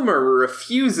Kilmer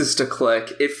refuses to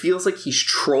click, it feels like he's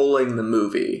trolling the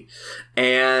movie.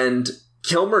 And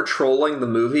Kilmer trolling the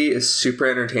movie is super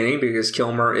entertaining because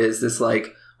Kilmer is this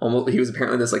like, he was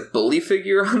apparently this like bully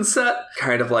figure on set,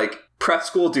 kind of like prep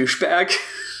school douchebag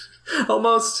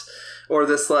almost, or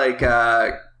this like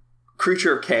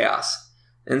creature of chaos.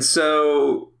 And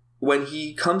so when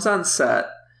he comes on set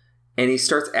and he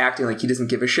starts acting like he doesn't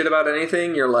give a shit about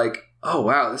anything, you're like, oh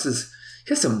wow, he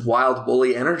has some wild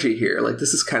woolly energy here. Like,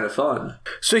 this is kind of fun.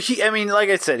 So like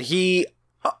I said,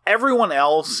 everyone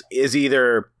else is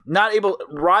either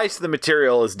rise to the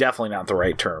material is definitely not the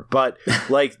right term, but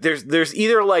like there's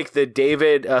either like the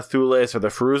David Thewlis or the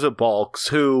Fairuza Balks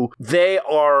who they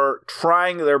are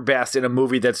trying their best in a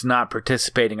movie that's not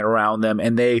participating around them,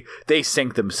 and they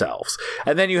sink themselves.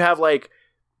 And then you have like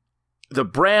the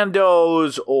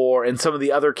Brandos and some of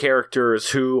the other characters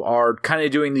who are kind of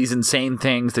doing these insane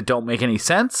things that don't make any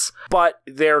sense, but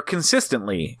they're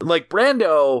consistently like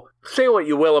Brando. Say what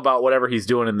you will about whatever he's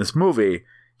doing in this movie,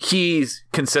 he's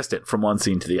consistent from one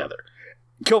scene to the other.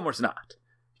 Kilmer's not.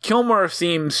 Kilmer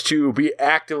seems to be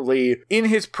actively, in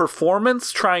his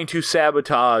performance, trying to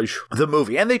sabotage the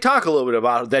movie. And they talk a little bit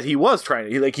about that he was trying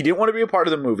to. He didn't want to be a part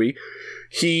of the movie.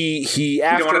 He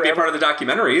didn't want to be a part of the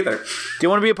documentary either.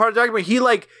 Didn't want to be a part of the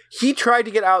documentary. He tried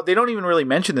to get out. They don't even really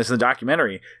mention this in the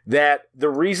documentary, that the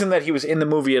reason that he was in the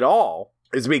movie at all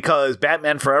is because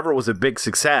Batman Forever was a big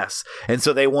success, and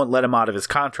so they won't let him out of his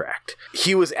contract.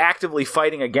 He was actively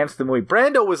fighting against the movie.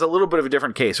 Brando was a little bit of a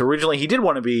different case. Originally, he did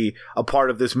want to be a part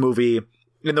of this movie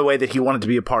in the way that he wanted to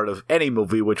be a part of any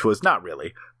movie, which was not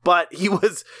really. But he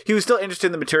was still interested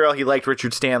in the material. He liked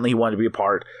Richard Stanley. He wanted to be a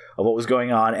part of what was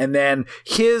going on. And then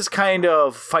his kind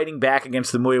of fighting back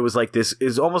against the movie was like this,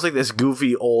 is almost like this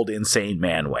goofy old insane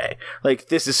man way. Like,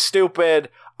 this is stupid.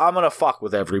 I'm going to fuck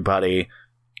with everybody.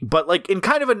 But like in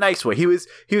kind of a nice way. He was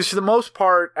for the most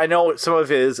part, I know some of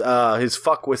his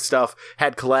fuck with stuff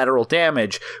had collateral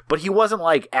damage, but he wasn't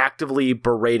like actively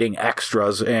berating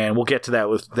extras, and we'll get to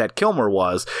that Kilmer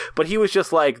was. But he was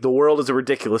just like, the world is a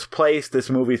ridiculous place.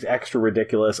 This movie's extra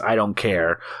ridiculous. I don't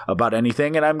care about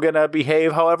anything, and I'm gonna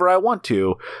behave however I want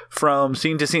to from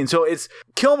scene to scene. So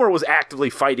Kilmer was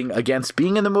actively fighting against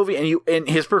being in the movie, and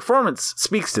his performance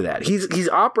speaks to that. He's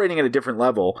operating at a different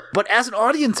level, but as an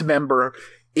audience member,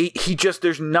 he just,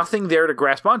 there's nothing there to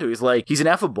grasp onto. He's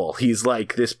ineffable. He's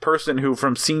like this person who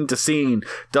from scene to scene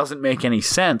doesn't make any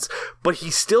sense, but he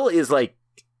still is like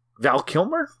Val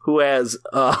Kilmer, who has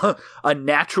a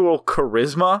natural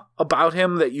charisma about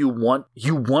him that you want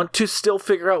to still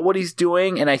figure out what he's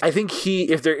doing. And I think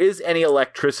if there is any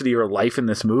electricity or life in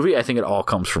this movie, I think it all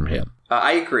comes from him.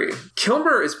 I agree.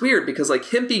 Kilmer is weird because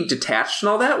like him being detached and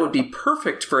all that would be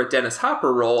perfect for a Dennis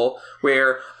Hopper role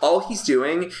where all he's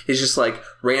doing is just like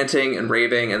ranting and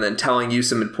raving and then telling you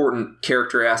some important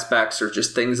character aspects or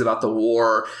just things about the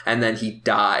war, and then he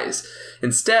dies.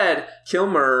 Instead,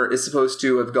 Kilmer is supposed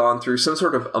to have gone through some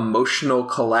sort of emotional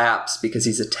collapse because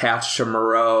he's attached to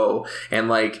Moreau, and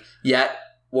like yet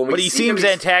when we he seems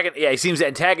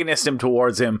antagonistic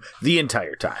towards him the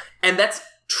entire time. And that's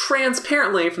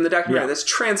transparently, from the documentary, that's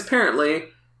transparently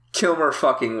Kilmer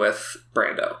fucking with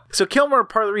Brando. So Kilmer,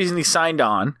 part of the reason he signed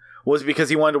on was because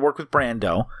he wanted to work with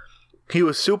Brando. He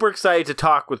was super excited to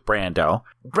talk with Brando.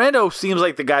 Brando seems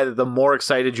like the guy that the more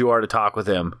excited you are to talk with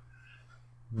him,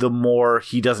 the more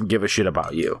he doesn't give a shit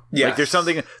about you. Yes. Like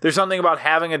there's something about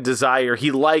having a desire.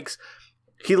 He likes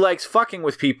fucking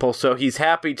with people, so he's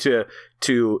happy to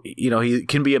he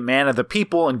can be a man of the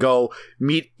people and go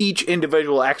meet each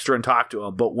individual extra and talk to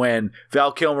him. But when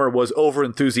Val Kilmer was over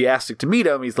enthusiastic to meet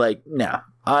him, he's like, nah,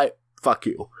 fuck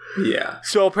you. Yeah.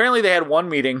 So apparently they had one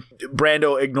meeting.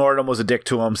 Brando ignored him, was a dick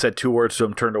to him, said 2 words to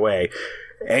him, turned away.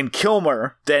 And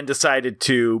Kilmer then decided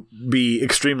to be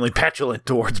extremely petulant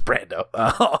towards Brando.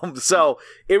 So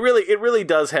it really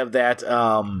does have that,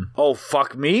 oh,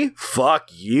 fuck me? Fuck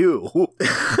you.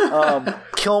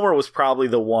 Kilmer was probably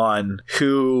the one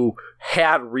who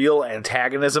had real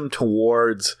antagonism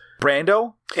towards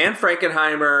Brando. And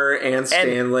Frankenheimer and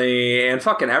Stanley and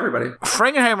fucking everybody.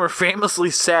 Frankenheimer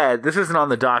famously said, this isn't on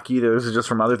the doc either, this is just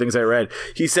from other things I read,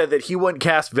 he said that he wouldn't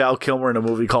cast Val Kilmer in a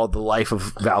movie called The Life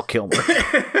of Val Kilmer.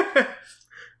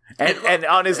 And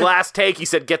on his last take, he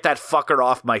said, get that fucker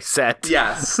off my set.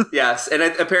 Yes. And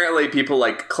apparently people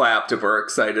like clapped and were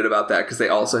excited about that because they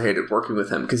also hated working with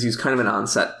him because he was kind of an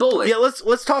on-set bully. Yeah,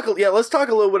 let's talk a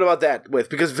little bit about that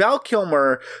because Val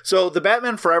Kilmer, so the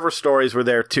Batman Forever stories were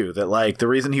there too, that like the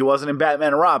reason he wasn't in Batman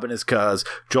and Robin is because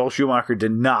Joel Schumacher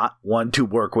did not want to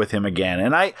work with him again.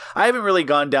 And I haven't really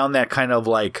gone down that kind of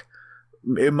like,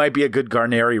 it might be a good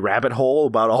Garneri rabbit hole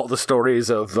about all the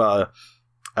stories of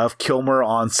Kilmer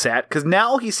on set, because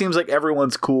now he seems like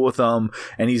everyone's cool with him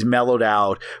and he's mellowed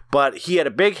out, but he had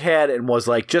a big head and was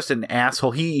like just an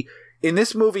asshole. In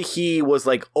this movie, he was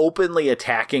like openly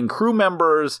attacking crew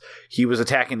members. He was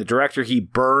attacking the director. He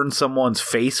burned someone's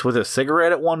face with a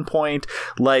cigarette at one point.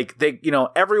 Like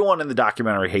everyone in the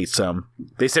documentary hates him.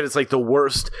 They said it's like the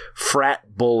worst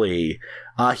frat bully.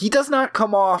 He does not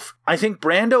come off. I think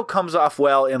Brando comes off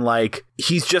well in like,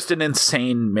 he's just an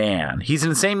insane man. He's an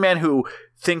insane man who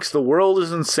thinks the world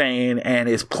is insane and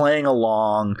is playing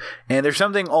along. And there's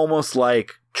something almost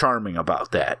like charming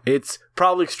about that. It's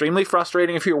probably extremely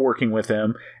frustrating if you're working with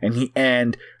him,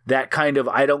 and that kind of,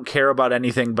 I don't care about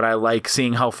anything, but I like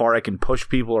seeing how far I can push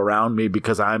people around me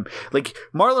because I'm like,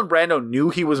 Marlon Brando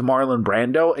knew he was Marlon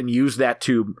Brando and used that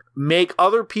to make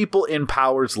other people in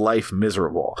power's life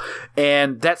miserable.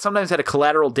 And that sometimes had a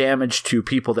collateral damage to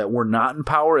people that were not in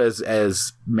power,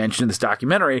 as mentioned in this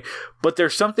documentary. But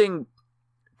there's something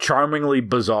charmingly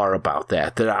bizarre about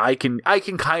that I can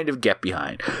kind of get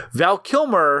behind. Val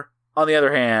Kilmer, on the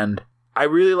other hand, I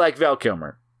really like Val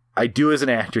Kilmer. I do as an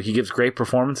actor. He gives great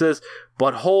performances,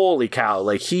 but holy cow,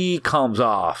 like, he comes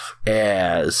off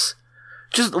as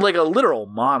just like a literal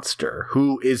monster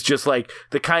who is just like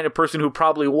the kind of person who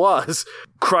probably was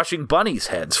crushing bunnies'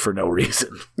 heads for no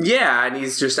reason. Yeah, and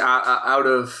he's just out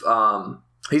of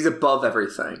he's above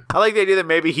everything. I like the idea that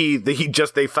maybe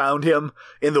they found him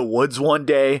in the woods one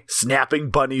day snapping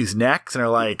bunnies' necks and are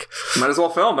like, might as well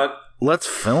film it. Let's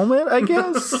film it, I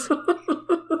guess.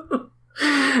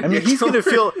 I mean, he's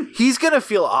gonna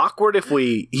feel awkward if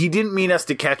he didn't mean us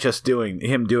to catch us doing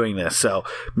this. So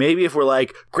maybe if we're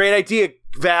like, great idea,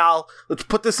 Val, let's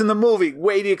put this in the movie.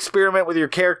 Way to experiment with your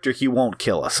character. He won't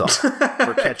kill us all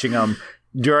for catching him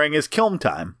during his kiln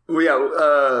time. Well, yeah,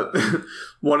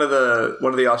 one of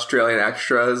the Australian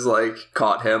extras like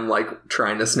caught him like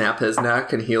trying to snap his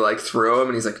neck, and he like threw him,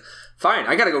 and he's like, "Fine,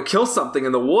 I gotta go kill something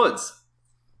in the woods."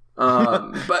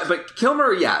 But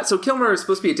Kilmer, yeah. So Kilmer is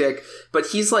supposed to be a dick, but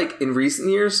he's like in recent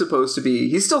years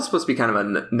he's still supposed to be kind of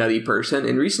a nutty person.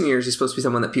 In recent years, he's supposed to be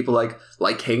someone that people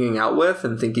like hanging out with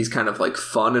and think he's kind of like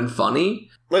fun and funny.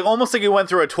 Like almost like he went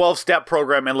through a 12-step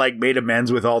program and like made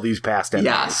amends with all these past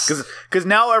enemies. Yes. Because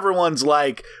now everyone's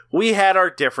like, we had our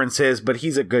differences, but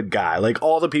he's a good guy. Like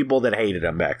all the people that hated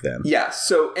him back then. Yeah.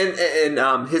 So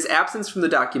and his absence from the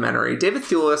documentary, David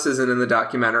Thewlis isn't in the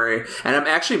documentary, and I'm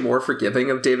actually more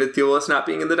forgiving of David Thewlis not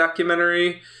being in the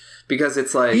documentary because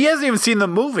it's like he hasn't even seen the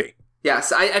movie.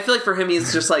 Yes, I feel like for him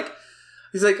he's just like.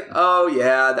 He's like, oh,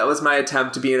 yeah, that was my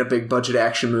attempt to be in a big budget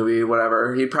action movie,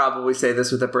 whatever. He'd probably say this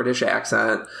with a British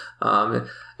accent. Right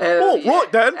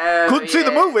then. Couldn't see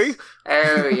the movie.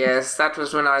 Oh, yes, that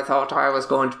was when I thought I was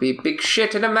going to be big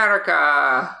shit in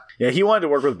America. Yeah, he wanted to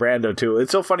work with Brando, too.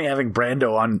 It's so funny having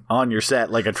Brando on your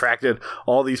set, like, attracted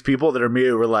all these people that are me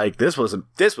who were like, this was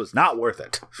not worth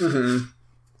it. Mm-hmm.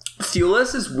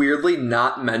 Thewlis is weirdly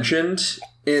not mentioned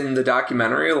in the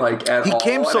documentary, like, at all. He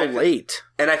came so late.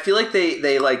 And I feel like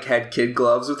they like, had kid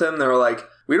gloves with him. They were like,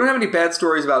 we don't have any bad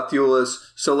stories about Thewlis,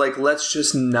 so, like, let's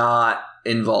just not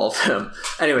involve him.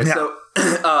 Anyway, yeah. So,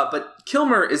 but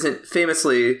Kilmer was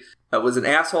an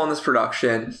asshole in this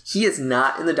production. He is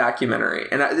not in the documentary.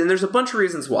 And there's a bunch of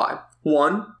reasons why.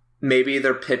 One, maybe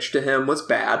their pitch to him was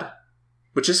bad,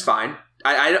 which is fine.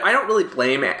 I don't really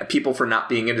blame people for not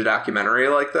being in a documentary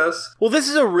like this. Well, this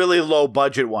is a really low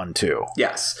budget one too.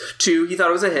 Yes. 2, he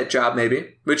thought it was a hit job,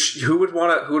 maybe. Which who would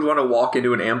want to walk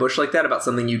into an ambush like that about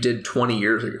something you did 20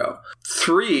 years ago?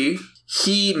 3,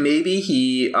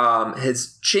 he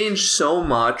has changed so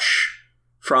much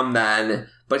from then,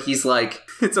 but he's like,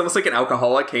 it's almost like an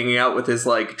alcoholic hanging out with his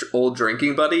like old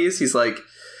drinking buddies. He's like,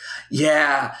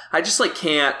 yeah, I just like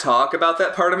can't talk about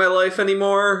that part of my life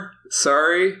anymore.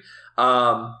 Sorry.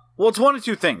 Well, it's one of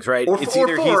two things, right? It's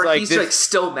either he's like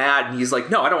still mad and he's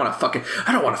like, no, I don't want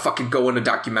to fucking go in a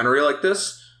documentary like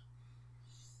this.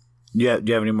 Yeah, do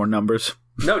you have any more numbers?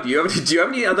 No, do you have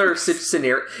any other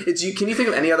scenario? Can you think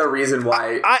of any other reason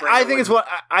why? I think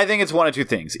it's one of two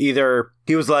things. Either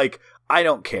he was like, I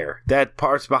don't care. That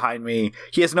part's behind me.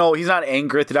 He's not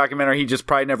angry at the documentary. He just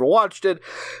probably never watched it.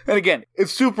 And again,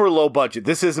 it's super low budget.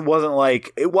 Wasn't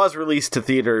like, it was released to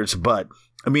theaters, but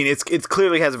I mean, it's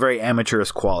clearly has a very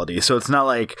amateurish quality. So it's not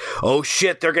like, oh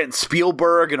shit, they're getting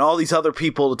Spielberg and all these other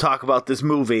people to talk about this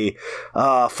movie.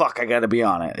 Fuck, I gotta be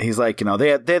on it. He's like, they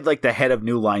had like the head of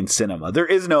New Line Cinema. There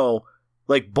is no,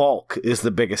 like, Bulk is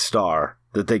the biggest star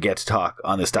that they get to talk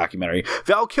on this documentary.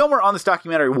 Val Kilmer on this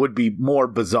documentary would be more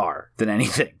bizarre than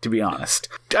anything, to be honest.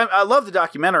 I love the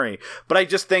documentary, but I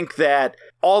just think that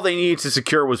all they needed to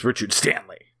secure was Richard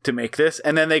Stanley to make this.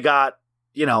 And then they got,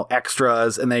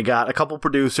 extras, and they got a couple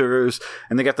producers,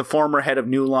 and they got the former head of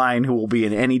New Line who will be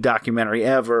in any documentary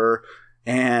ever.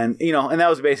 And, and that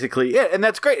was basically it. And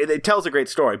that's great. It tells a great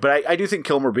story. But I do think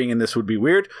Kilmer being in this would be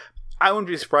weird. I wouldn't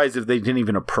be surprised if they didn't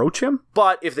even approach him.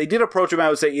 But if they did approach him, I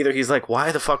would say either he's like,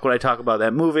 why the fuck would I talk about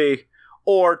that movie?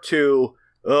 Or 2,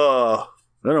 I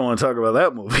don't want to talk about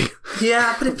that movie.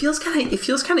 Yeah, but it feels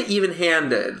kind of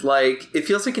even-handed. Like, it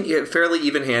feels like a fairly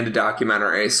even-handed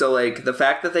documentary. So, like, the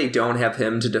fact that they don't have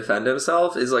him to defend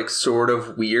himself is, like, sort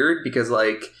of weird because,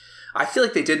 like, I feel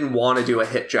like they didn't want to do a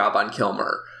hit job on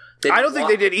Kilmer. I don't think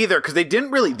they did either, because they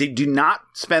do not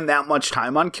spend that much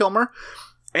time on Kilmer.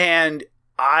 And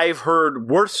I've heard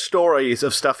worse stories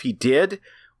of stuff he did,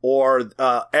 or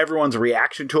everyone's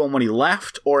reaction to him when he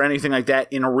left, or anything like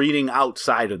that in reading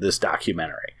outside of this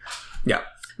documentary. Yeah.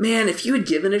 Man, if you had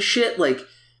given a shit, like,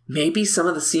 maybe some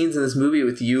of the scenes in this movie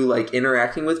with you, like,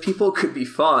 interacting with people could be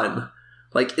fun.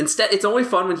 Like, instead, it's only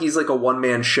fun when he's, like, a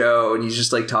one-man show, and he's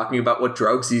just, like, talking about what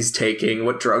drugs he's taking,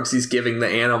 what drugs he's giving the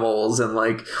animals, and,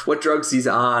 like, what drugs he's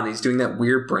on. He's doing that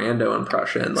weird Brando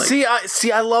impression. Like,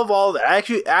 I love all that.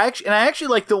 I actually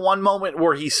like the one moment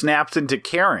where he snaps into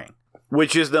caring,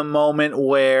 which is the moment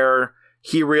where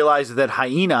he realizes that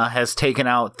Hyena has taken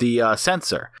out the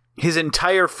censor. His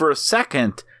entire first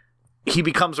second, he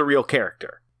becomes a real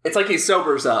character. It's like he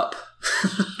sobers up.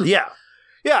 Yeah.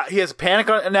 Yeah, he has panic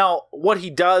on. And now, what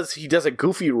he does a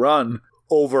goofy run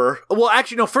over. Well,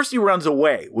 actually, no, first he runs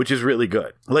away, which is really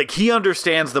good. Like, he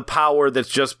understands the power that's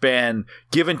just been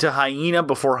given to Hyena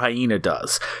before Hyena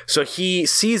does. So he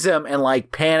sees him and,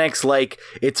 like, panics like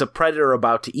it's a predator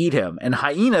about to eat him. And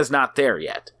Hyena's not there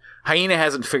yet. Hyena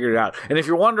hasn't figured it out. And if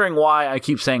you're wondering why I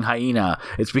keep saying Hyena,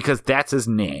 it's because that's his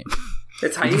name.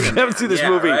 It's Hyena. If you haven't seen this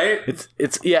movie, right?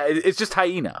 It's just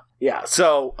Hyena. Yeah,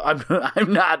 so I'm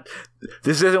not.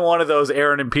 This isn't one of those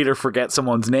Aaron and Peter forget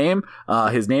someone's name.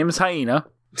 His name is Hyena,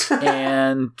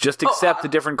 and just accept the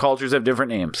different cultures have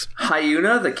different names.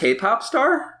 Hyuna, the K-pop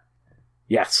star.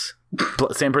 Yes,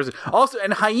 same person. Also,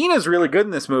 and Hyena's really good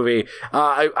in this movie.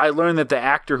 I learned that the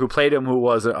actor who played him, who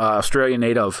was an Australian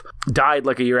native, died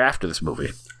like a year after this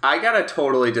movie. I gotta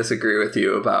totally disagree with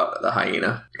you about the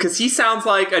Hyena, because he sounds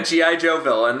like a G.I. Joe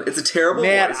villain. It's a terrible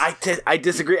voice. I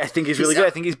disagree. I think he's really good. I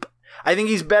think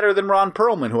he's better than Ron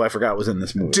Perlman, who I forgot was in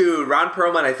this movie. Dude, Ron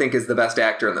Perlman, I think, is the best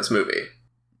actor in this movie.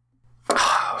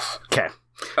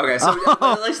 Okay, so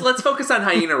let's focus on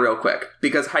Hyena real quick,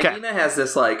 because Hyena has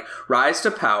this, like, rise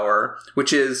to power,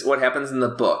 which is what happens in the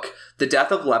book. The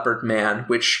death of Leopard Man,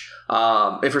 which,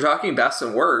 if we're talking best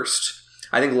and worst,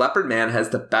 I think Leopard Man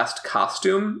has the best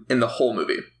costume in the whole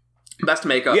movie. Best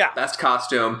makeup, best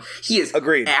costume. He is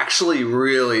actually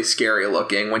really scary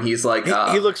looking when he's like...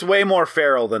 he looks way more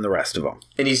feral than the rest of them.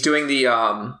 And he's doing the,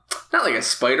 not like a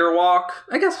spider walk,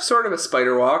 I guess sort of a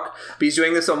spider walk, but he's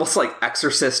doing this almost like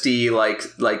exorcist-y,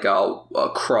 like a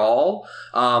crawl,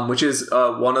 which is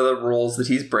one of the rules that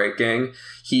he's breaking.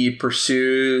 He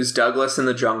pursues Douglas in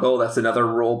the jungle. That's another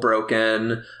rule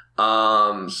broken.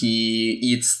 He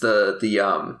eats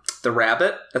the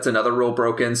rabbit. That's another rule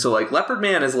broken. So, like, Leopard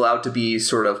Man is allowed to be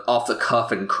sort of off the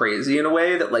cuff and crazy in a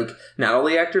way that, like, not all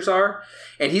the actors are.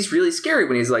 And he's really scary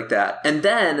when he's like that. And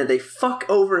then they fuck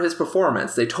over his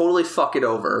performance. They totally fuck it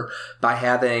over by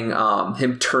having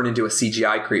him turn into a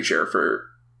CGI creature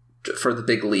for the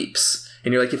big leaps.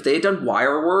 And you're like, if they had done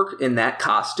wire work in that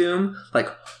costume, like,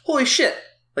 holy shit.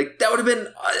 Like, that would have been,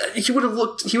 he would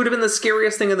have been the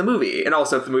scariest thing in the movie. And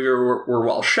also, if the movie were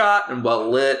well shot and well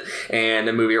lit, and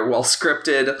the movie were well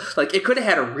scripted, like, it could have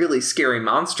had a really scary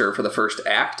monster for the first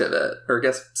act of it. Or I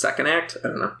guess second act? I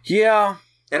don't know. Yeah.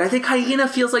 And I think Hyena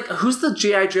feels like, who's the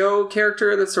G.I. Joe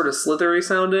character that's sort of slithery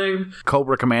sounding?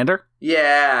 Cobra Commander?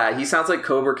 Yeah, he sounds like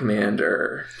Cobra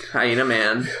Commander. Hyena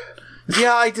Man.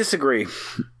 Yeah, I disagree.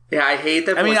 Yeah, I hate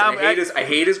that voice. I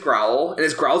hate his growl, and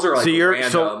his growls are like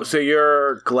random. So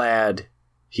you're glad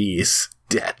he's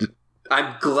dead.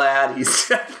 I'm glad he's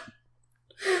dead.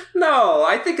 No,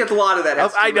 I think a lot of that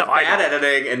has to do with bad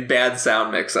editing and bad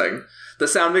sound mixing. The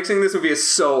sound mixing in this movie is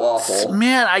so awful.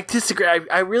 Man, I disagree.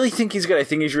 I really think he's good. I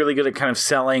think he's really good at kind of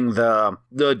selling the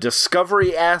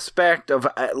discovery aspect of,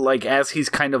 like, as he's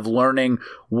kind of learning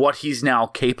what he's now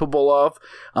capable of.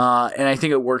 And I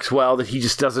think it works well that he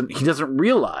doesn't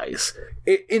realize.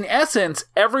 In essence,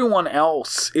 everyone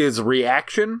else is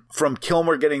reaction, from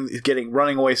Kilmer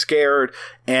running away scared,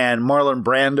 and Marlon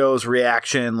Brando's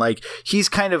reaction. Like, he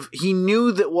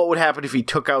knew that what would happen if he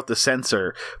took out the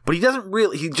censor, but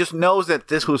he just knows that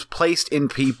this was placed in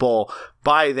people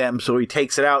by them, so he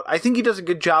takes it out. I think he does a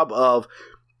good job of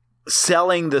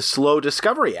selling the slow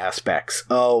discovery aspects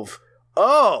of,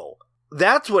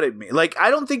 that's what it means. Like,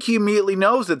 I don't think he immediately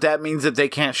knows that means that they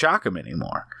can't shock him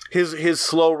anymore. His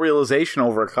slow realization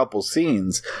over a couple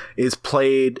scenes is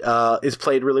played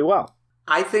really well.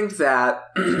 I think that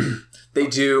they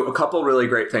do a couple really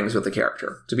great things with the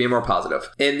character, to be more positive.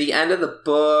 In the end of the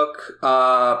book,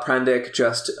 Prendick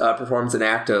just performs an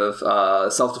act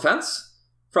of self-defense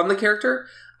from the character.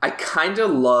 I kind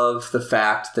of love the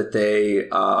fact that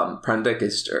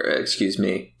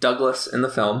Douglas in the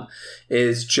film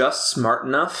is just smart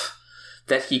enough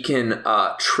that he can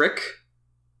trick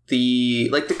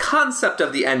the concept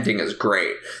of the ending is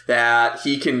great. That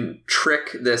he can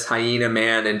trick this hyena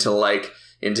man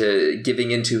into giving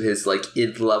into his like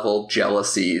id level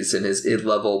jealousies and his id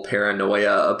level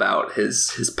paranoia about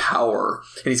his power.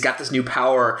 And he's got this new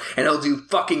power and he'll do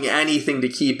fucking anything to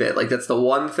keep it. Like that's the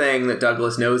one thing that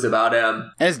Douglas knows about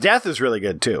him. And his death is really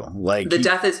good too. Like the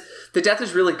death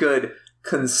is really good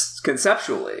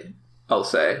conceptually, I'll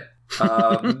say.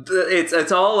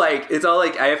 It's all like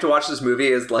I have to watch this as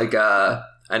as like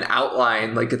an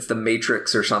outline, like it's the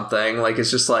Matrix or something. Like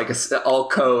it's just like all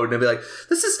code, and I'd be like,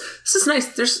 this is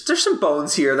nice. There's some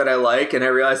bones here that I like, and I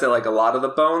realize that like a lot of the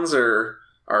bones are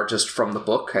just from the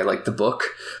book. I like the book,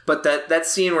 but that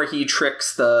scene where he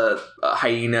tricks the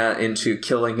hyena into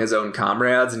killing his own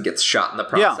comrades and gets shot in the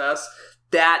process,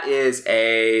 that is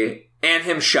and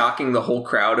him shocking the whole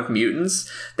crowd of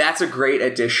mutants. That's a great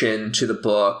addition to the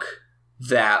book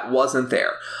that wasn't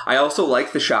there. I also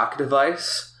like the shock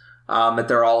device. That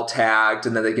they're all tagged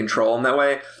and that they control them that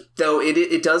way. Though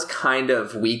it does kind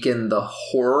of weaken the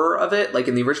horror of it. Like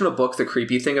in the original book, the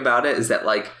creepy thing about it is that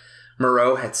like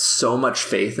Moreau had so much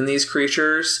faith in these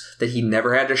creatures that he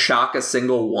never had to shock a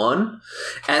single one.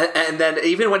 And then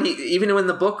even in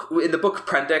the book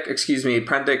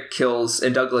Prendick kills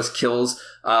and Douglas kills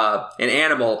an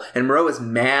animal, and Moreau is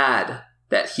mad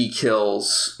that he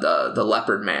kills the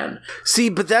leopard man. See,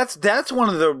 but that's one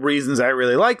of the reasons I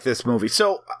really like this movie.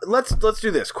 So let's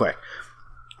do this quick.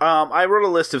 I wrote a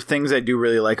list of things I do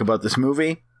really like about this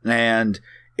movie, and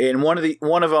one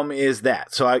of them is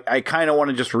that. So I kind of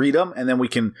want to just read them, and then we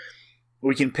can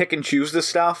pick and choose the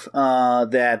stuff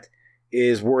that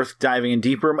is worth diving in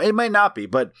deeper. It might not be,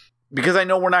 but because I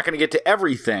know we're not going to get to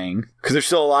everything, because there's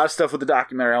still a lot of stuff with the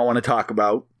documentary I want to talk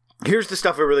about. Here's the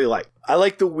stuff I really like. I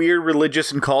like the weird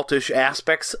religious and cultish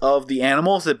aspects of the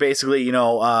animals that basically,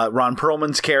 Ron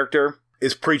Perlman's character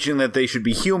is preaching that they should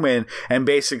be human, and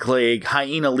basically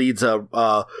Hyena leads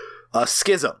a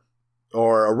schism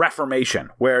or a reformation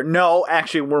where, no,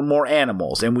 actually we're more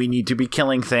animals and we need to be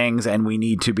killing things and we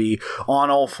need to be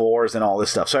on all fours and all this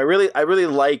stuff. So I really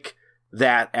like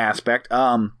that aspect.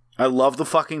 I love the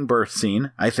fucking birth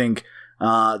scene. I think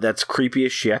that's creepy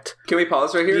as shit. Can we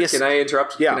pause right here? Yes. Can I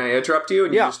interrupt? Yeah. Can I interrupt you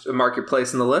and you just mark your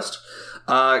place in the list?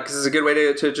 Because it's a good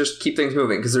way to just keep things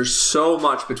moving. Because there's so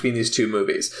much between these two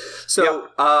movies. So,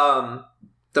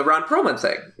 the Ron Perlman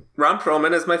thing. Ron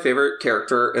Perlman is my favorite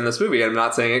character in this movie. I'm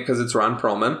not saying it because it's Ron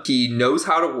Perlman. He knows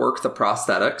how to work the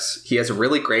prosthetics. He has a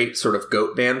really great sort of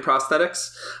goat band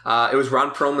prosthetics. It was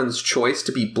Ron Perlman's choice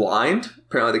to be blind.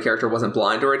 Apparently the character wasn't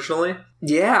blind originally.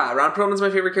 Yeah, Ron Perlman's my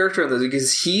favorite character in this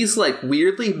because he's like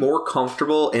weirdly more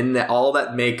comfortable in all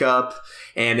that makeup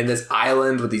and in this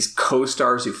island with these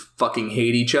co-stars who fucking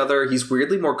hate each other. He's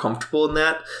weirdly more comfortable in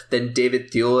that than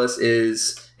David Thewlis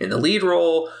is in the lead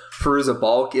role. Fairuza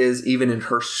Balk is even in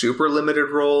her super limited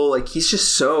role. Like he's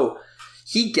just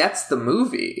he gets the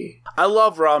movie. I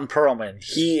love Ron Perlman.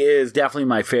 He is definitely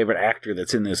my favorite actor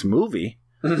that's in this movie.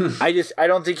 I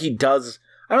don't think he does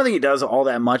all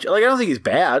that much. Like I don't think he's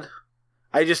bad.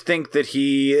 I just think that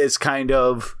he is kind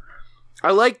of...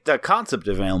 I like the concept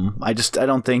of him. I just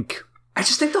think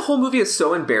the whole movie is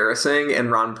so embarrassing,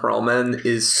 and Ron Perlman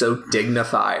is so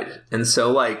dignified and so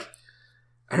like...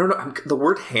 I don't know. The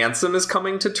word handsome is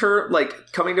coming to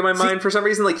my mind for some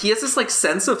reason. Like he has this like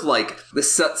sense of like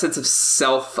this sense of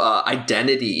self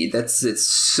identity. It's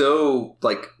so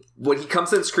like when he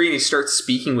comes on screen, he starts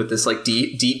speaking with this like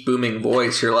deep booming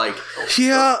voice. You're like,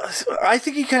 yeah, I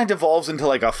think he kind of devolves into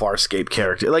like a Farscape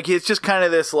character. Like it's just kind of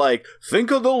this like,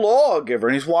 think of the lawgiver,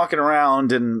 and he's walking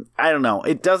around, and I don't know.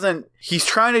 It doesn't. He's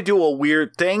trying to do a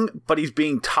weird thing, but he's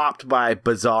being topped by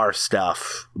bizarre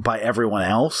stuff by everyone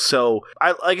else. So,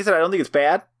 like I said, I don't think it's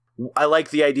bad. I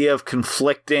like the idea of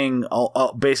conflicting,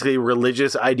 basically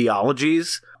religious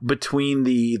ideologies between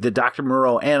the Dr.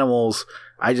 Moreau animals.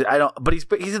 I don't, but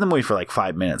he's in the movie for like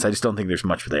 5 minutes. I just don't think there's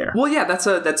much there. Well, yeah, that's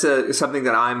something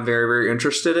that I'm very, very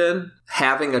interested in.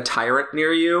 Having a tyrant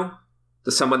near you,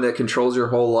 someone that controls your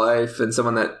whole life, and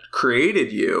someone that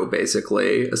created you,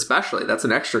 basically, especially. That's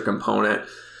an extra component.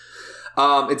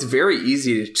 It's very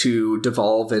easy to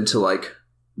devolve into like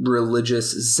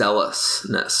religious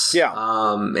zealousness. Yeah.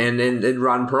 And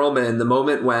Ron Perlman, the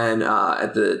moment when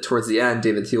towards the end,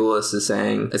 David Thewlis is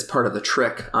saying, as part of the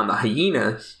trick on the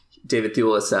hyena, David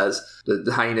Thewlis says,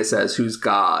 the hyena says, "Who's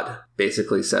God?"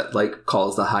 Basically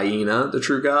calls the hyena the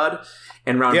true God.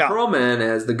 And Ron Perlman,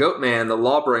 as the goat man, the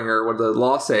lawbringer, or the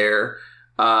law sayer,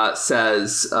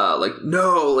 says,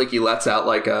 no, like he lets out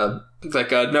like a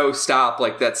no, stop,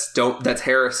 like that's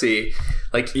heresy.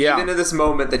 Like, even in this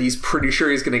moment that he's pretty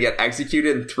sure he's going to get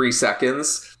executed in 3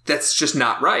 seconds, that's just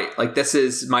not right. Like, this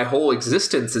is, my whole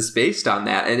existence is based on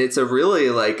that. And it's a really,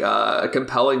 like, a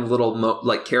compelling little,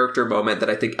 character moment that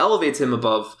I think elevates him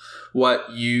above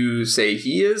what you say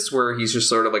he is, where he's just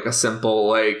sort of like a simple,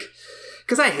 like...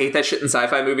 Because I hate that shit in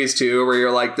sci-fi movies, too, where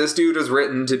you're like, this dude was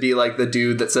written to be, like, the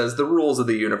dude that says the rules of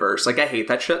the universe. Like, I hate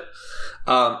that shit.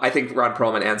 I think Ron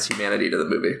Perlman adds humanity to the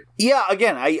movie. Yeah,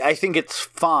 again, I think it's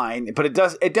fine, but it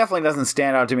definitely doesn't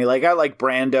stand out to me. Like, I like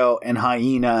Brando and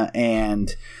Hyena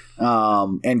and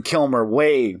Kilmer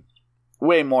way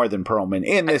more than Perlman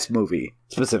in this movie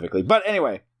specifically. But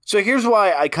anyway, so here's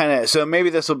why so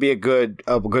maybe this will be a good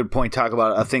point to talk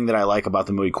about a thing that I like about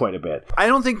the movie quite a bit. I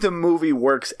don't think the movie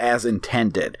works as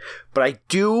intended, but I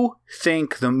do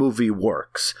think the movie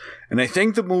works. And I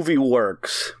think the movie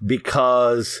works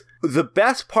because the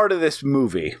best part of this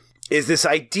movie is this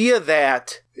idea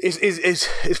that is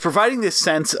providing this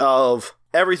sense of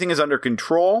everything is under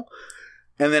control,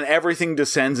 and then everything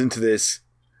descends into this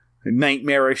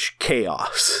nightmarish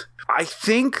chaos. I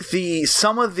think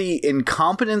some of the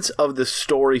incompetence of the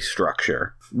story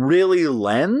structure really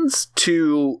lends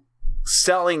to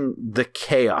selling the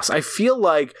chaos. I feel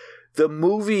like the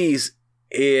movies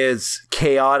is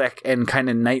chaotic and kind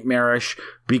of nightmarish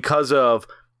because of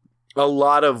a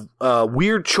lot of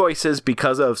weird choices,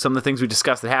 because of some of the things we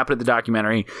discussed that happened in the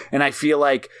documentary. And I feel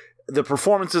like the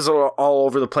performances are all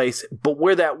over the place. But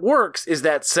where that works is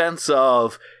that sense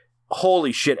of,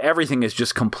 holy shit, everything is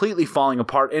just completely falling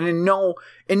apart. And in no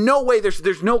way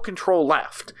there's no control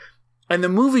left. And the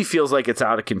movie feels like it's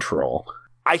out of control.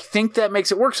 I think that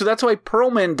makes it work. So that's why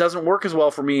Perlman doesn't work as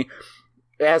well for me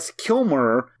as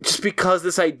Kilmer, just because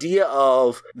this idea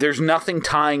of there's nothing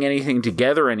tying anything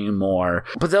together anymore.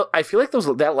 But I feel like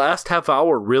that last half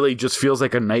hour really just feels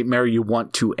like a nightmare you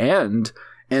want to end,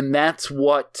 and that's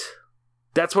what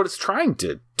it's trying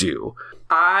to do.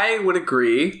 I would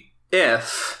agree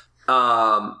if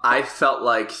I felt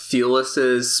like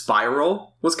Thulis's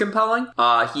spiral was compelling.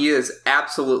 He is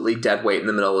absolutely dead weight in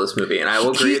the middle of this movie, and I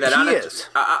will agree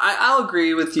I'll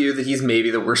agree with you that he's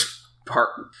maybe the worst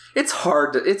part.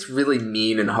 It's really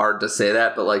mean and hard to say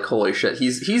that, but like, holy shit,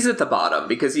 he's at the bottom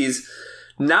because he's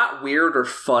not weird or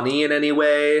funny in any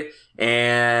way,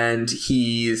 and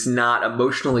he's not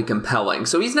emotionally compelling.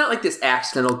 So he's not like this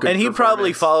accidental good. And he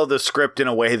probably followed the script in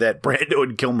a way that Brando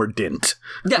and Kilmer didn't.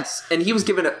 Yes, and he was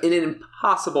given an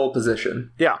impossible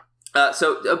position. Yeah.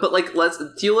 But like,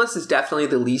 Thulis is definitely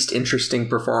the least interesting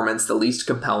performance, the least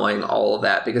compelling, all of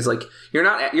that, because like you're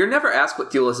never asked what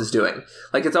Thulis is doing.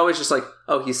 Like, it's always just like,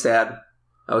 oh, he's sad.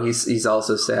 Oh, he's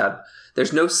also sad.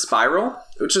 There's no spiral,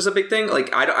 which is a big thing.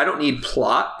 Like, I don't need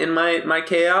plot in my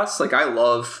chaos. Like, I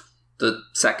love the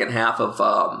second half of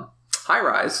High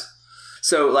Rise.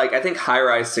 So, like, I think High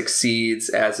Rise succeeds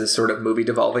as a sort of movie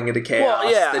devolving into chaos.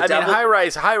 Well, yeah, High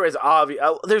Rise,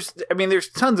 obvious. There's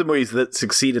tons of movies that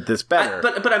succeed at this better.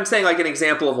 But I'm saying, like, an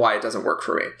example of why it doesn't work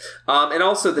for me. And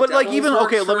also, let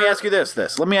me ask you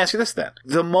this. Let me ask you this then.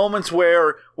 The moments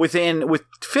where with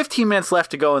 15 minutes left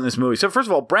to go in this movie. So first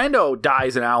of all, Brando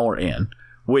dies an hour in,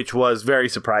 which was very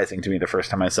surprising to me the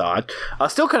first time I saw it.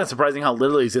 Still kind of surprising how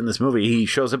little he's in this movie. He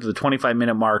shows up at the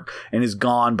 25-minute mark and is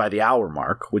gone by the hour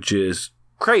mark, which is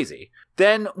crazy.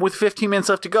 Then, with 15 minutes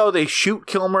left to go, they shoot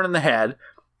Kilmer in the head,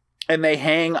 and they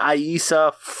hang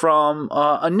Aissa from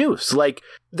a noose. Like,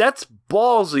 that's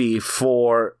ballsy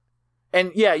for...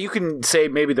 And yeah, you can say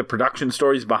maybe the production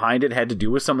stories behind it had to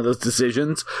do with some of those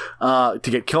decisions to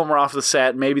get Kilmer off the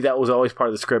set. Maybe that was always part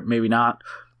of the script, maybe not.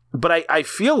 But I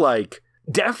feel like,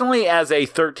 definitely as a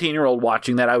 13-year-old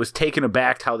watching that, I was taken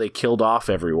aback how they killed off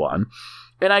everyone.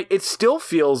 And it still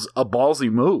feels a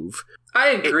ballsy move.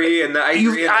 I agree,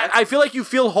 I feel like you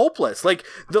feel hopeless. Like,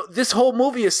 this whole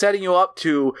movie is setting you up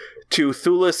to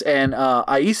Thulis and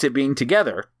Aissa being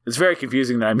together. It's very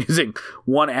confusing that I'm using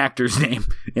one actor's name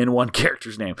and one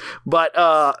character's name. But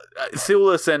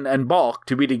Thulis and Balk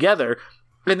to be together,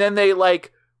 and then they,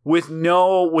 like, with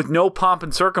no pomp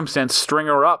and circumstance, string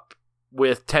her up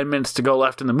with 10 minutes to go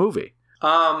left in the movie.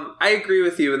 I agree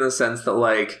with you in the sense that,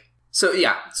 like... So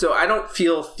I don't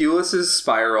feel Thulis's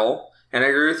spiral... And I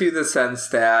agree with you in the sense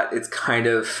that it's kind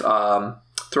of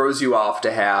throws you off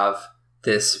to have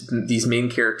these main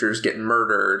characters get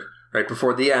murdered right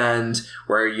before the end,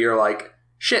 where you're like,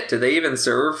 shit, did they even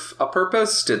serve a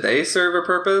purpose? Did they serve a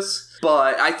purpose?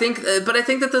 But I think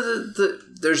that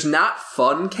there's not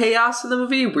fun chaos in the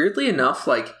movie, weirdly enough.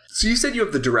 Like, so you said you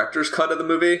have the director's cut of the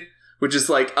movie, which is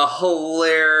like a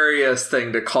hilarious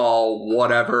thing to call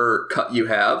whatever cut you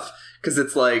have, because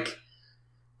it's like...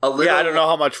 Yeah, I don't know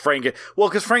how much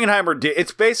because Frankenheimer did.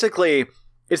 It's basically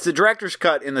It's the director's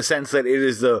cut in the sense that it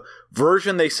is the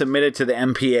version they submitted to the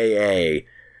MPAA,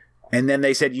 and then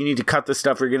they said, you need to cut this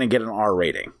stuff, you're going to get an R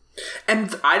rating.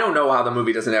 And I don't know how the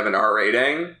movie doesn't have an R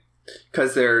rating,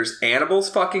 because there's animals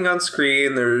fucking on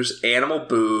screen, there's animal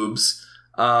boobs,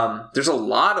 there's a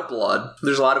lot of blood,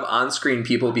 there's a lot of on-screen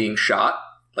people being shot,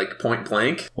 like point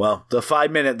blank. Well, the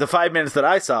 5 minutes that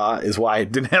I saw is why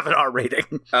it didn't have an R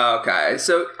rating. Okay,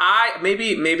 so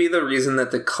maybe the reason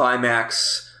that the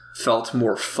climax felt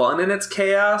more fun in its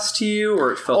chaos to you,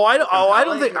 or it felt I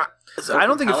don't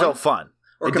think it felt fun.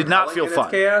 It did not feel fun.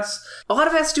 Chaos. A lot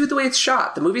of it has to do with the way it's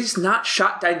shot. The movie's not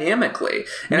shot dynamically,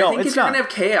 and I think if you're gonna have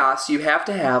chaos, you have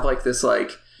to have like this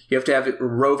you have to have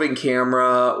roving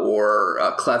camera or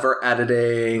clever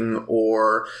editing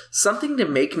or something to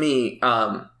make me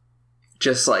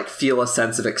just like feel a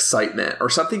sense of excitement or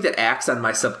something that acts on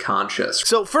my subconscious.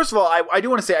 So first of all, I do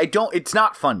want to say it's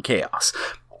not fun chaos.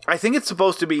 I think it's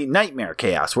supposed to be nightmare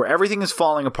chaos where everything is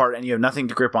falling apart and you have nothing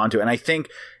to grip onto. And I think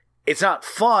it's not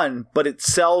fun, but it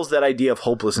sells that idea of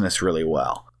hopelessness really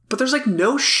well. But there's like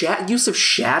no use of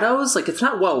shadows. Like it's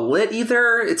not well lit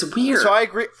either. It's weird. So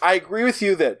I agree with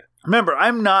you that. Remember,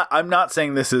 I'm not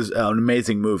saying this is an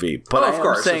amazing movie, but of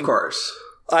course.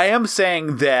 I am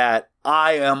saying that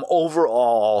I am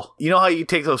overall. You know how you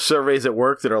take those surveys at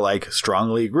work that are like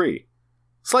strongly agree,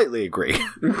 slightly agree.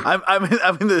 I'm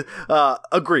in the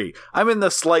agree. I'm in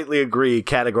the slightly agree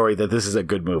category that this is a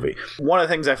good movie. One of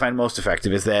the things I find most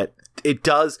effective is that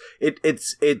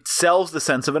it sells the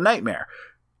sense of a nightmare.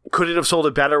 Could it have sold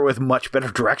it better with much better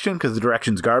direction because the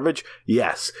direction's garbage?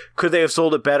 Yes. Could they have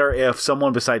sold it better if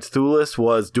someone besides Thulis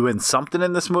was doing something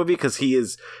in this movie because he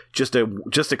is just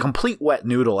a complete wet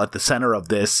noodle at the center of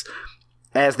this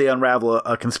as they unravel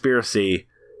a conspiracy?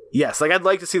 Yes. Like I'd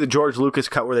like to see the George Lucas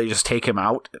cut where they just take him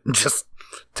out and just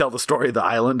tell the story of the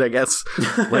island, I guess.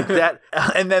 Like that.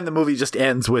 And then the movie just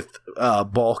ends with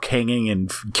Bulk hanging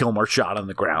and Kilmer shot on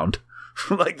the ground.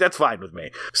 Like that's fine with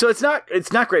me. So it's not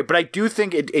great, but I do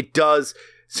think it does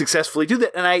successfully do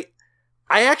that. And I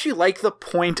actually like the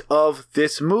point of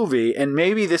this movie, and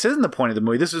maybe this isn't the point of the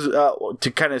movie. This is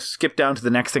to kind of skip down to the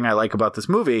next thing I like about this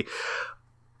movie.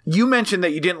 You mentioned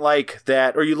that you didn't like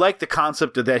that, or you like the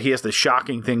concept of that he has the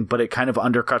shocking thing, but it kind of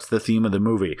undercuts the theme of the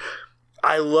movie.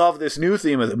 I love this new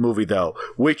theme of the movie, though,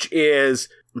 which is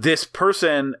this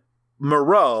person,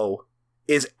 Moreau,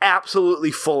 is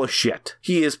absolutely full of shit.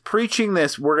 He is preaching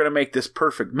this, we're going to make this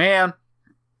perfect man.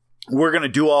 We're going to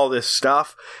do all this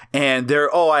stuff. And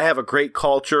I have a great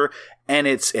culture and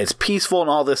it's peaceful and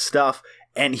all this stuff.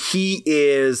 And he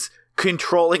is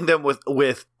controlling them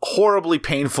with horribly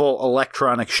painful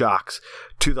electronic shocks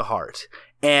to the heart.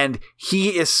 And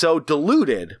he is so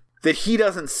deluded that he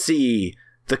doesn't see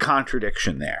the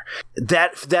contradiction there.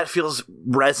 That feels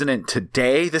resonant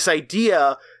today. This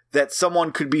idea that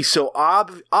someone could be so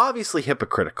obviously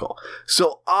hypocritical,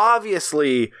 so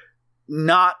obviously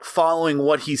not following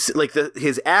what he's like,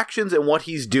 his actions and what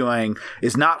he's doing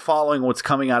is not following what's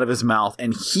coming out of his mouth,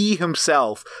 and he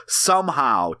himself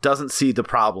somehow doesn't see the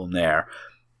problem there.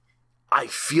 I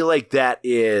feel like that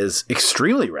is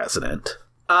extremely resonant.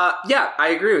 Yeah, I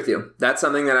agree with you. That's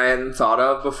something that I hadn't thought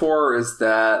of before, is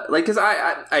that, like, because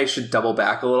I should double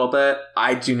back a little bit.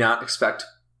 I do not expect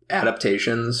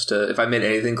adaptations to, if I made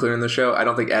anything clear in the show, I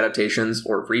don't think adaptations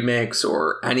or remakes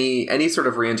or any sort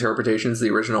of reinterpretations of the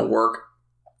original work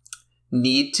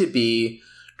need to be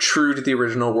true to the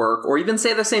original work or even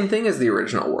say the same thing as the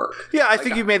original work. Yeah, I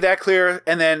think you've made that clear.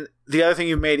 And then the other thing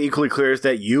you've made equally clear is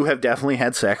that you have definitely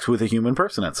had sex with a human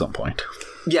person at some point.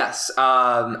 Yes,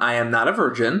 I am not a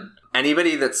virgin.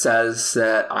 Anybody that says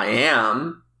that I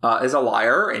am is a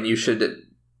liar, and you should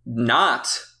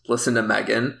not listen to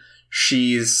Megan.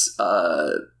 She's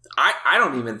I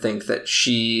don't even think that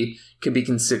she can be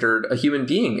considered a human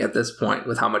being at this point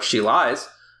with how much she lies.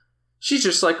 She's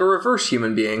just like a reverse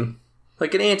human being,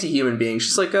 like an anti-human being.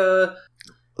 She's like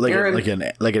like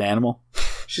an animal.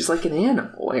 She's like an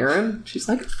animal, Aaron. She's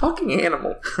like a fucking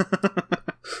animal.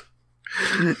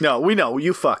 No, we know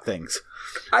you fuck things.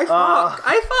 I fuck.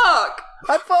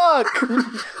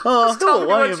 Oh, tell me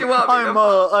what you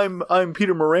want me I'm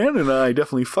Peter Moran, and I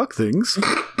definitely fuck things.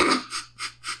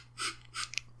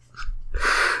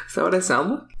 Is that what I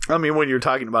sound like? I mean, when you're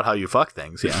talking about how you fuck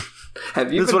things, yeah.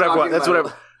 Have you? That's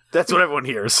what everyone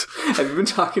hears. Have you been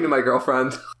talking to my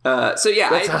girlfriend? So yeah,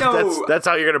 that's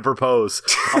how you're gonna propose.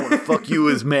 I want to fuck you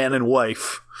as man and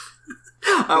wife.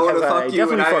 I want to fuck you,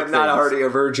 and I am not already a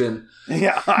virgin.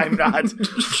 Yeah, I'm not.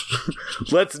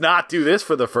 Let's not do this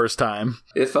for the first time.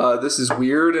 If this is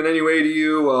weird in any way to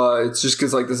you, it's just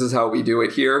because like this is how we do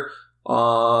it here.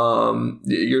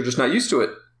 You're just not used to it.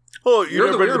 Oh, you've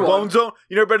never been to the Bone Zone?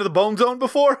 You never been to the Bone Zone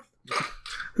before?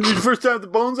 This is your first time at the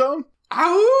Bone Zone?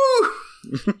 Ow!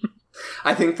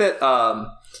 I think that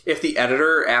if the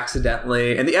editor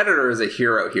accidentally, and the editor is a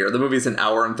hero here, the movie's an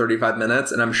hour and 35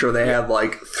 minutes, and I'm sure they had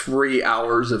like 3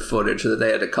 hours of footage that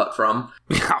they had to cut from.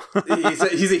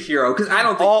 He's a hero, because I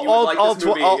don't think you would like this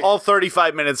movie. All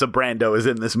 35 minutes of Brando is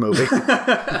in this movie.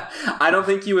 I don't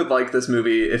think you would like this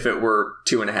movie if it were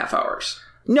 2.5 hours.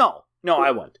 No, I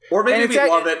wouldn't. Or maybe we'd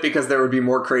love it because there would be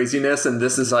more craziness, and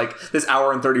this is like, this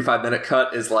hour and 35 minute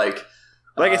cut is like...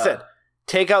 Like I said,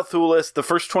 take out Thulis, the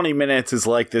first 20 minutes is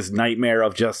like this nightmare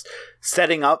of just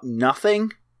setting up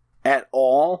nothing at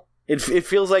all. It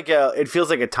feels like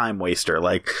a time waster.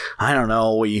 Like, I don't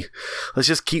know, let's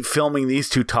just keep filming these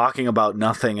two talking about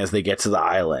nothing as they get to the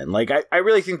island. Like, I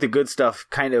really think the good stuff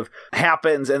kind of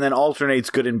happens and then alternates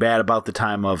good and bad about the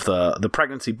time of the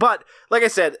pregnancy. But like I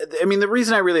said, I mean, the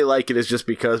reason I really like it is just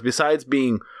because besides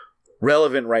being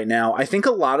relevant right now, I think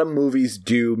a lot of movies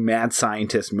do mad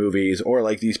scientist movies or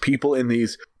like these people in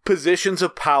these positions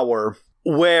of power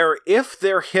where if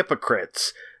they're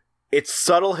hypocrites, it's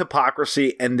subtle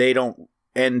hypocrisy and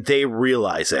they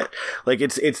realize it. Like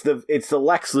it's the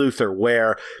Lex Luthor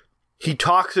where he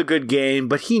talks a good game,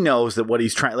 but he knows that what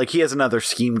he's trying, like he has another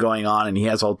scheme going on and he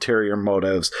has ulterior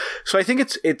motives. So I think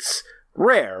it's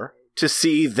rare to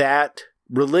see that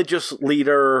religious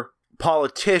leader,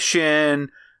 politician,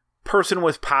 person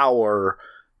with power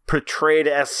portrayed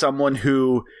as someone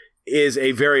who is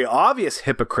a very obvious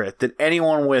hypocrite that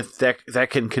anyone with that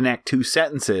can connect two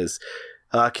sentences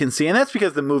can see. And that's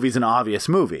because the movie's an obvious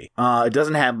movie. It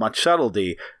doesn't have much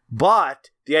subtlety, but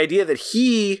the idea that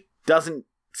he doesn't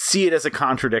see it as a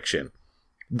contradiction,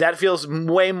 that feels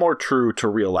way more true to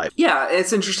real life. Yeah,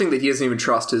 it's interesting that he doesn't even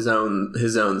trust his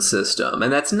own system,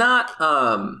 and that's not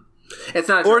it's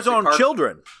not or his own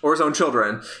children. Or his own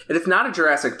children. And it's not a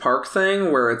Jurassic Park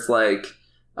thing where it's like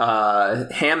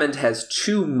Hammond has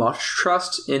too much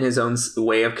trust in his own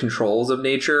way of controls of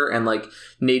nature, and like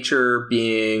nature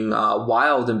being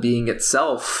wild and being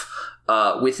itself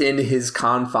within his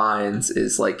confines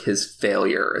is like his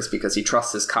failure, is because he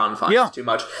trusts his confines too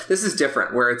much. This is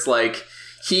different, where it's like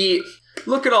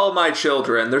look at all my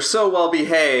children, they're so well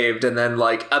behaved, and then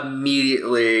like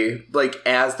immediately, like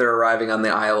as they're arriving on the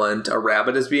island, a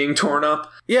rabbit is being torn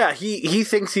up. Yeah, he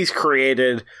thinks he's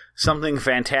created something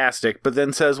fantastic, but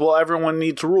then says, well, everyone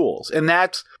needs rules. And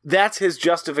that's his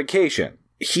justification.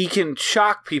 He can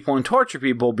shock people and torture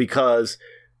people because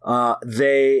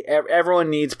everyone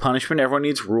needs punishment, everyone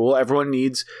needs rule, everyone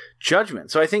needs judgment.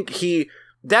 So I think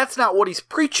that's not what he's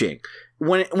preaching.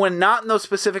 When not in those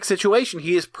specific situations,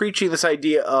 he is preaching this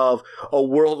idea of a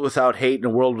world without hate and a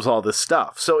world with all this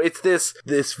stuff. So it's this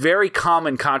very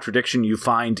common contradiction you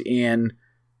find in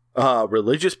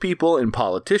religious people and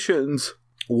politicians,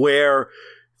 where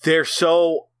they're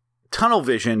so tunnel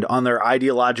visioned on their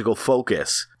ideological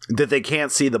focus that they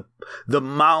can't see the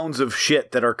mounds of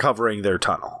shit that are covering their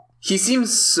tunnel. He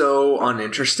seems so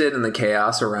uninterested in the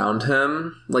chaos around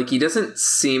him. Like, he doesn't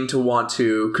seem to want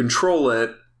to control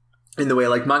it in the way,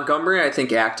 like, Montgomery, I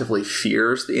think, actively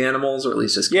fears the animals, or at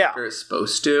least his character is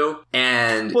supposed to.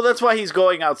 And well, that's why he's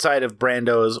going outside of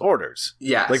Brando's orders.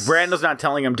 Yes. Like, Brando's not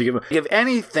telling him to give him... If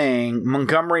anything,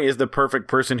 Montgomery is the perfect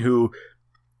person who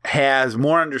has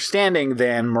more understanding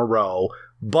than Moreau,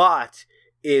 but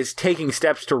is taking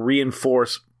steps to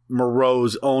reinforce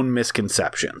Moreau's own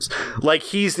misconceptions. Like,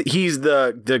 he's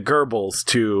the Goebbels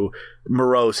to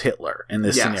Moreau's Hitler in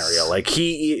this scenario. Like,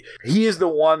 he is the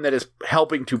one that is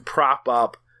helping to prop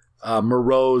up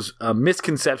Moreau's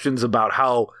misconceptions about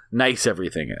how nice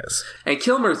everything is. And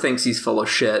Kilmer thinks he's full of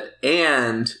shit,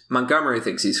 and Montgomery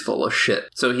thinks he's full of shit.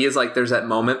 So he is like, there's that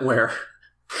moment where...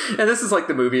 And this is like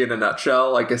the movie in a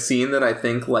nutshell, like a scene that I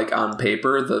think, like, on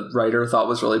paper the writer thought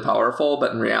was really powerful,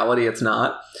 but in reality it's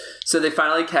not. So they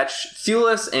finally catch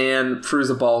Thulis and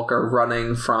Fairuza Balk are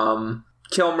running from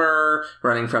Kilmer,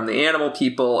 running from the animal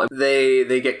people.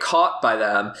 They get caught by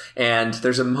them, and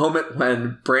there's a moment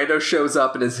when Brando shows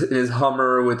up in his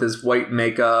Hummer with his white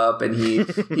makeup, and he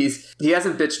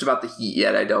hasn't bitched about the heat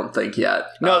yet, I don't think yet.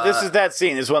 No, this is that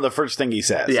scene. This is one of the first things he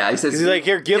says. Yeah, he says, he's like,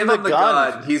 here, give him the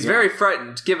gun. He's very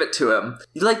frightened. Give it to him.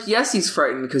 Like, yes, he's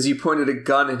frightened because you pointed a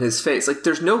gun in his face. Like,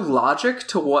 there's no logic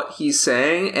to what he's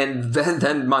saying, and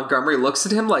then Montgomery looks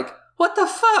at him like, what the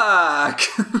fuck?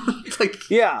 Like,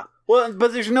 yeah. Well,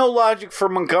 but there's no logic for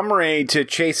Montgomery to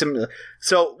chase him.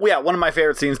 So, yeah, one of my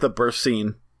favorite scenes, the burst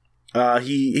scene.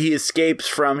 He escapes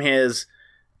from his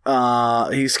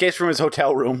He escapes from his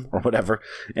hotel room or whatever,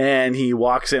 and he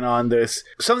walks in on this,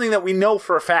 something that we know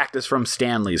for a fact is from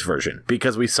Stanley's version,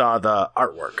 because we saw the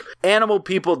artwork. Animal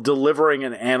people delivering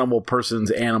an animal person's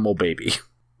animal baby.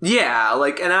 Yeah,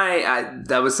 like, and I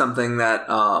that was something that,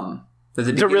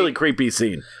 it's a really creepy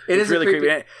scene. It's really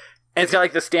creepy. And it's got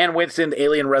like the Stan Winston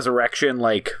Alien Resurrection,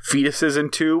 like fetuses in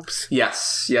tubes.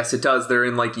 Yes, it does. They're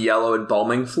in like yellow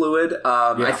embalming fluid.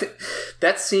 I think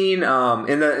that scene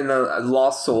in the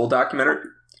Lost Soul documentary,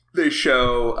 they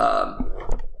show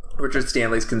Richard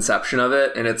Stanley's conception of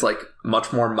it, and it's like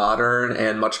much more modern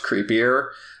and much creepier.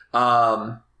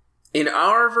 In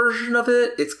our version of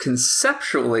it, it's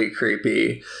conceptually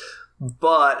creepy,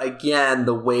 but again,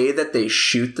 the way that they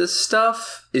shoot this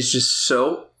stuff is just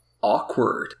so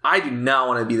awkward. I do not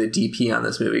want to be the DP on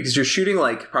this movie, because you're shooting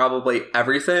like probably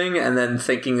everything and then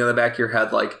thinking in the back of your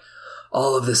head like,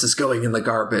 all of this is going in the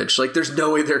garbage. Like, there's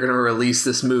no way they're going to release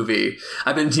this movie.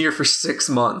 I've been here for 6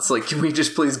 months. Like, can we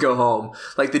just please go home?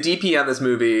 Like, the DP on this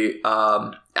movie,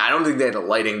 I don't think they had a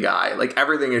lighting guy. Like,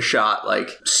 everything is shot,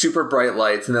 like, super bright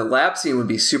lights. And the lab scene would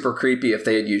be super creepy if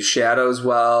they had used shadows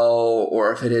well,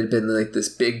 or if it had been, like, this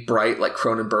big, bright, like,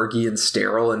 Cronenbergian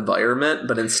sterile environment.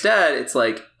 But instead, it's,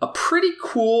 like, a pretty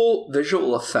cool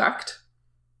visual effect.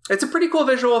 It's a pretty cool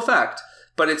visual effect.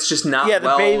 But it's just not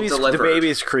delivered. The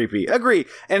baby's creepy. Agree.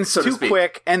 And it's too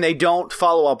quick, and they don't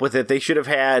follow up with it. They should have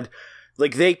had,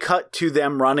 like, they cut to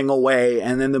them running away,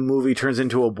 and then the movie turns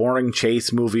into a boring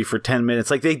chase movie for 10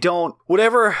 minutes. Like, they don't,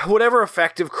 whatever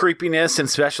effective creepiness and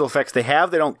special effects they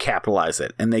have, they don't capitalize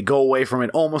it. And they go away from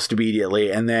it almost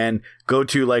immediately, and then go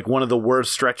to, like, one of the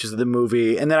worst stretches of the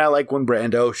movie. And then I like when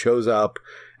Brando shows up,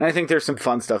 and I think there's some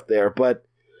fun stuff there. But,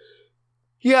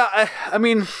 yeah, I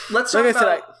mean, let's talk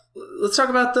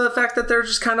about the fact that they're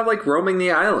just kind of like roaming the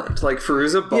island. Like,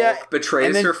 Fairuza Balk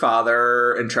betrays her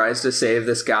father and tries to save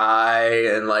this guy,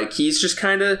 and like he's just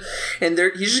kind of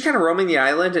roaming the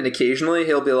island, and occasionally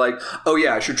he'll be like, "Oh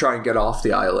yeah, I should try and get off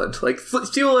the island." Like,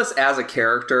 Thewlis as a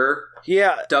character,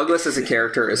 Douglas as a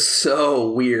character is so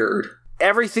weird.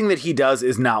 Everything that he does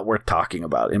is not worth talking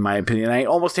about, in my opinion. I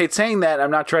almost hate saying that.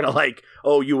 I'm not trying to like,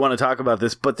 oh, you want to talk about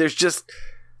this, but there's just.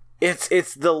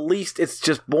 It's the least, it's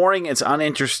just boring, it's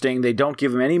uninteresting, they don't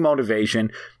give him any motivation.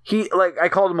 I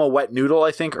called him a wet noodle,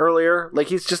 I think, earlier.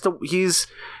 Like,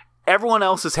 everyone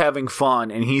else is having fun,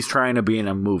 and he's trying to be in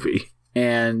a movie.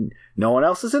 And no one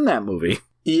else is in that movie.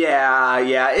 Yeah.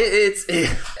 It's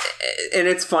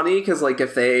funny, because, like,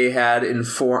 if they had given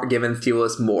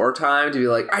Thewlis more time to be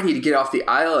like, I need to get off the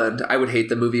island, I would hate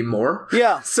the movie more.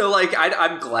 Yeah. So, like,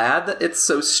 I'm glad that it's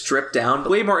so stripped down.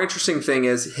 The way more interesting thing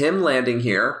is him landing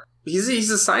here. He's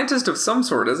a scientist of some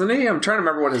sort, isn't he? I'm trying to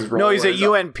remember what his role is. No, he's a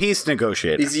UN peace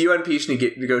negotiator. He's a UN peace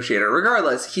negotiator.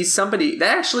 Regardless, he's somebody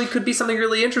that actually could be something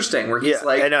really interesting, where he's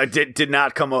like... I know, it did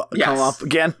not come up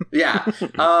again. Yeah.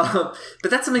 But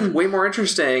that's something way more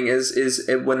interesting is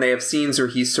when they have scenes where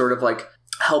he's sort of like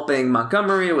helping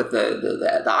Montgomery with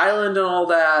the island and all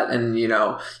that, and, you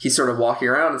know, he's sort of walking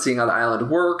around and seeing how the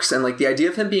island works, and like the idea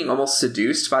of him being almost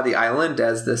seduced by the island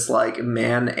as this like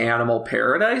man-animal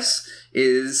paradise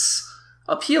is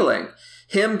appealing.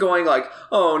 Him going like,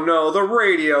 oh no, the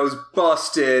radio's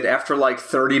busted, after like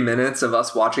 30 minutes of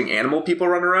us watching animal people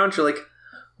run around, you're like,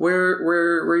 where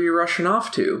are you rushing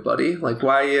off to, buddy? Like,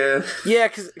 why you... Yeah,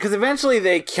 because eventually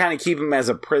they kind of keep him as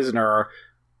a prisoner,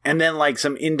 and then like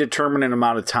some indeterminate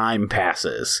amount of time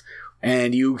passes,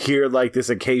 and you hear like this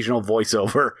occasional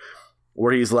voiceover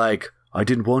where he's like, I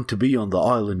didn't want to be on the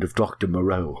island of Dr.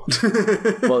 Moreau,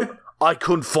 but I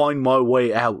couldn't find my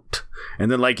way out.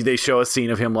 And then like they show a scene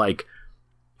of him like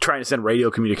trying to send radio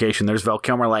communication. There's Val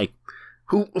Kilmer, like,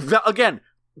 who, again,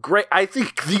 great. I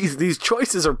think these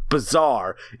choices are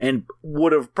bizarre and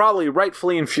would have probably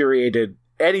rightfully infuriated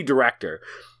any director.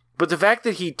 But the fact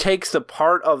that he takes the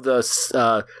part of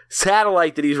the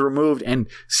satellite that he's removed and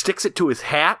sticks it to his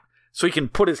hat so he can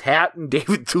put his hat in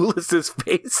David Thewlis's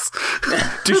face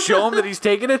to show him that he's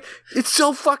taken it, it's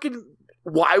so fucking...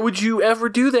 Why would you ever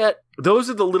do that? Those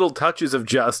are the little touches of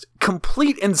just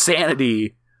complete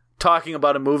insanity talking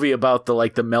about a movie about the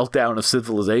meltdown of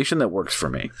civilization that works for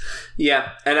me.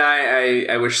 Yeah, and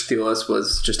I wish Thewlis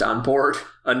was just on board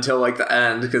until like the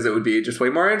end, because it would be just way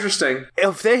more interesting.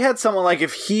 If they had someone like,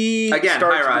 if he High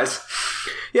Rise.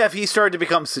 If he started to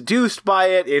become seduced by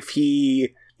it, if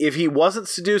he wasn't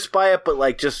seduced by it but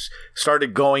like just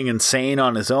started going insane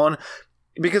on his own.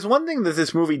 Because one thing that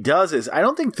this movie does is, I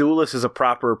don't think Thewlis is a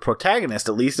proper protagonist,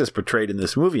 at least as portrayed in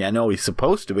this movie. I know he's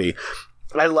supposed to be.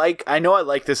 I know I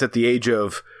like this at the age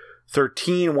of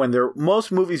 13, when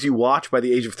most movies you watch by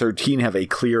the age of 13 have a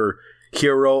clear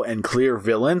hero and clear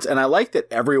villains, and I like that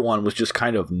everyone was just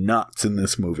kind of nuts in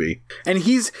this movie. And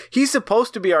he's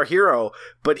supposed to be our hero,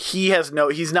 but he's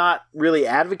not really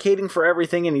advocating for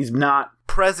everything, and he's not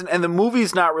present, and the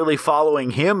movie's not really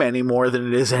following him any more than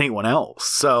it is anyone else.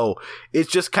 So it's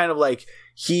just kind of like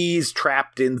he's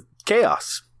trapped in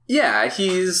chaos. Yeah,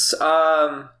 he's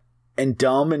and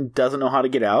dumb and doesn't know how to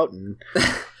get out, and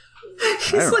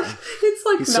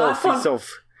he's not fun.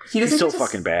 He's so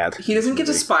fucking bad. He doesn't get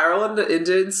to spiral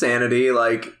into insanity,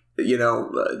 like, you know,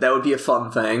 that would be a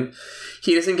fun thing.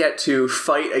 He doesn't get to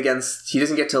fight against, he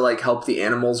doesn't get to, like, help the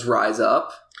animals rise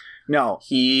up. No.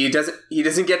 He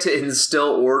doesn't get to instill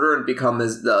order and become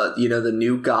the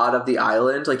new god of the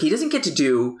island. Like, he doesn't get to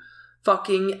do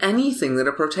fucking anything that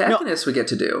a protagonist would get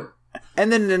to do.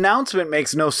 And then the announcement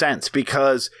makes no sense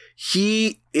because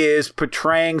he is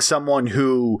portraying someone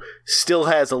who still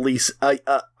has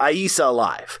Aisa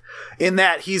alive. In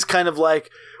that he's kind of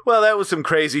like, well, that was some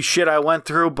crazy shit I went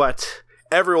through, but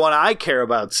everyone I care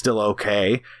about's still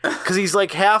okay. Because he's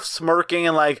like half smirking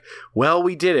and like, well,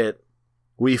 we did it.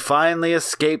 We finally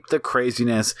escaped the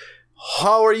craziness.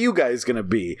 How are you guys going to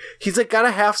be? He's like got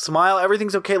a half smile.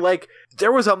 Everything's okay. Like,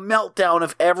 there was a meltdown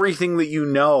of everything that you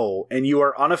know, and you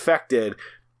are unaffected.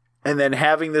 And then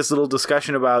having this little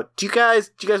discussion about, do you guys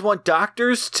want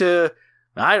doctors to,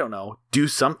 I don't know, do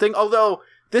something? Although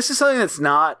this is something that's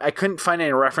not, I couldn't find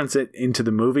any reference into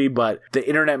the movie, but the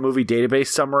Internet Movie Database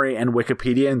Summary and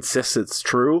Wikipedia insists it's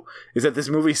true, is that this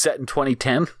movie's set in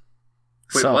 2010.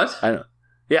 Wait, what? I don't.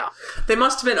 Yeah. They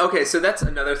must have been, okay, so that's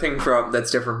another thing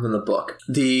that's different from the book.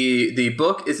 The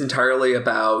book is entirely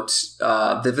about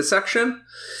vivisection,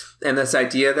 and this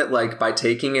idea that, like, by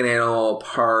taking an animal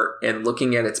apart and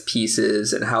looking at its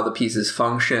pieces and how the pieces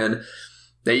function,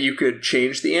 that you could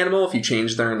change the animal if you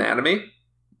change their anatomy.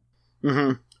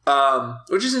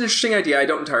 Mm-hmm. Which is an interesting idea. I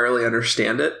don't entirely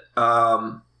understand it.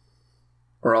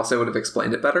 Or else I would have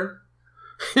explained it better.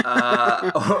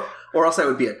 Or else I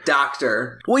would be a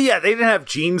doctor. Well, yeah, they didn't have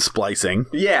gene splicing.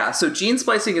 Yeah, so gene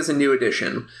splicing is a new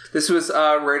addition. This was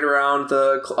right around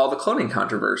all the cloning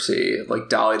controversy, like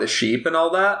Dolly the sheep and all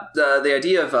that. The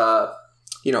idea of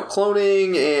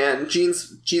cloning and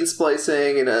gene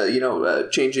splicing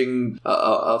and changing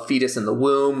a fetus in the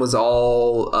womb was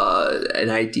all an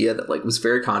idea that, like, was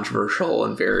very controversial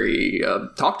and very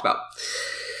talked about.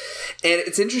 And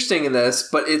it's interesting in this,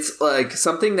 but it's, like,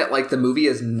 something that, like, the movie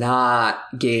is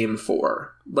not game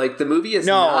for. Like, the movie is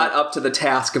not up to the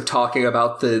task of talking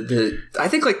about the I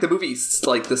think, like, the movie's,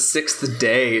 like, The Sixth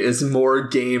Day is more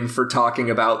game for talking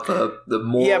about the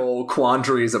moral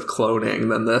quandaries of cloning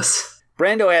than this.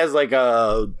 Brando has, like,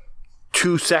 a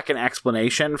 2-second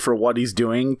explanation for what he's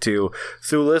doing to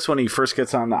Thulis when he first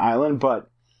gets on the island,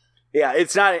 but yeah,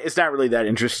 it's not really that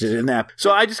interested in that.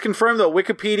 So I just confirmed, though,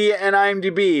 Wikipedia and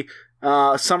IMDb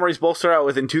summaries both start out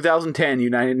with in 2010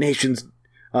 United Nations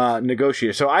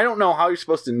negotiator. So I don't know how you're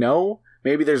supposed to know.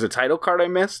 Maybe there's a title card I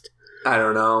missed. I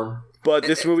don't know. But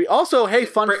this movie also, hey,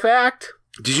 fun fact,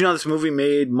 did you know this movie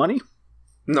made money?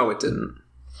 No, it didn't.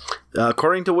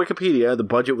 According to Wikipedia, the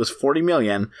budget was $40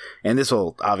 million, and this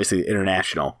will obviously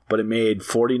international, but it made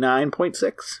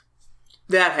 49.6.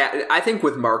 I think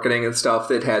with marketing and stuff,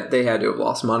 they had to have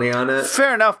lost money on it.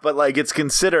 Fair enough, but, like, it's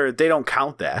considered, they don't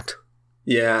count that.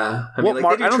 Yeah, I mean,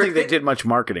 I don't think they did much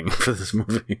marketing for this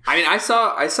movie. I mean, I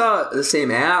saw the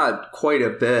same ad quite a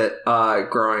bit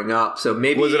growing up. So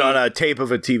maybe was it on a tape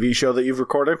of a TV show that you've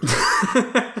recorded?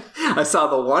 I saw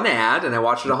the one ad and I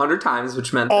watched it 100 times,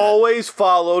 which meant always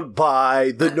followed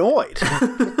by the Noid.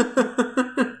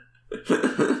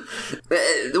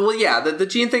 Well, yeah, the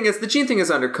gene thing is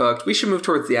undercooked. We should move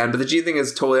towards the end, but the gene thing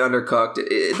is totally undercooked.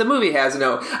 The movie has I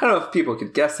don't know if people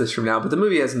could guess this from now, but the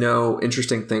movie has no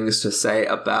interesting things to say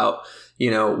about,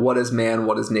 what is man,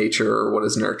 what is nature, or what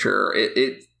is nurture.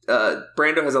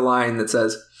 Brando has a line that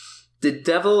says, "The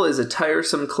devil is a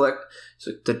tiresome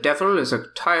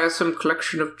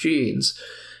collection of genes."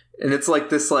 And it's like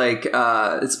this, like,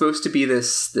 it's supposed to be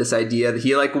this idea that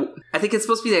he, like, I think it's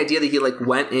supposed to be the idea that he, like,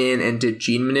 went in and did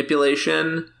gene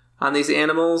manipulation on these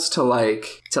animals to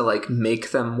make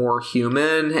them more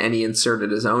human, and he inserted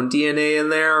his own DNA in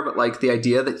there. But, like, the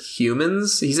idea that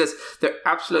humans, he says, they're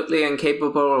absolutely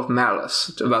incapable of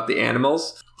malice about the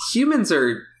animals. Humans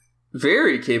are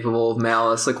very capable of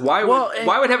malice. Like, why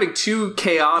would having two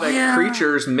chaotic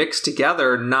creatures mixed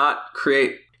together not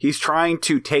create... He's trying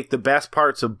to take the best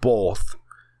parts of both,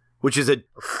 which is a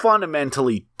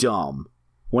fundamentally dumb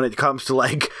when it comes to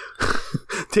like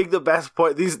take the best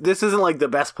point. This isn't like the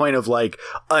best point of like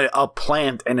a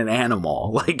plant and an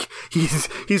animal. Like he's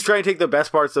trying to take the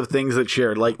best parts of things that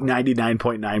share like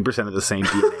 99.9% of the same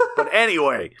DNA. But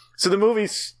anyway, so the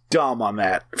movie's dumb on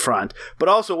that front. But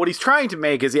also what he's trying to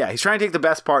make is, he's trying to take the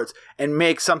best parts and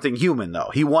make something human though.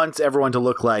 He wants everyone to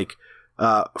look like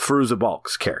Fairuza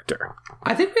Balk's character.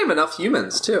 I think we have enough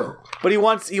humans too. But he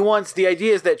wants the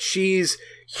idea is that she's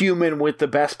human with the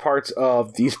best parts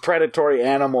of these predatory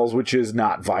animals, which is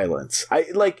not violence.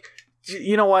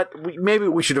 You know what? Maybe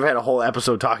we should have had a whole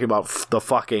episode talking about the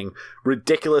fucking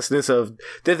ridiculousness of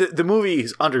the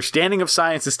movie's understanding of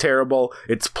science is terrible.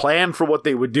 Its plan for what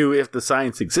they would do if the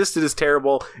science existed is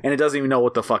terrible, and it doesn't even know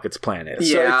what the fuck its plan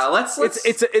is. Yeah, so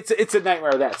it's a nightmare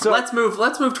of that. So let's move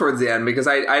towards the end because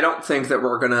I don't think that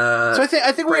we're gonna. So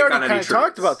I think we already kind of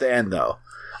talked about the end though.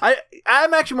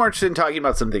 I'm actually more interested in talking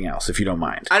about something else, if you don't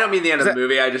mind. I don't mean the end of the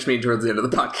movie. I just mean towards the end of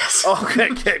the podcast.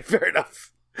 Okay, fair enough.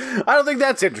 I don't think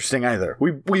that's interesting either.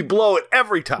 We blow it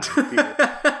every time.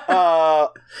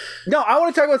 No, I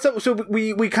want to talk about something. So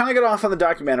we kind of got off on the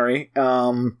documentary. I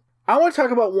want to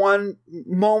talk about one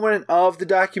moment of the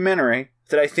documentary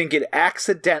that I think it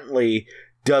accidentally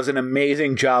does an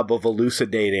amazing job of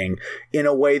elucidating in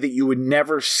a way that you would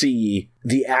never see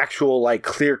the actual like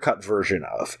clear-cut version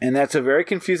of. And that's a very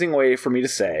confusing way for me to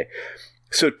say.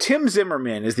 So Tim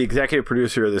Zimmerman is the executive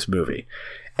producer of this movie.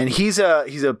 And he's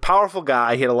a powerful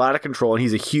guy. He had a lot of control, and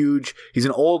he's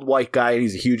an old white guy, and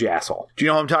he's a huge asshole. Do you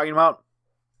know who I'm talking about?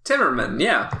 Timmerman,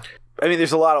 yeah. I mean,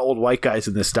 there's a lot of old white guys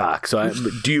in this doc. So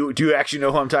do you actually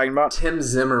know who I'm talking about? Tim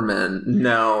Zimmerman,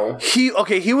 no. He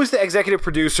was the executive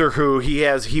producer who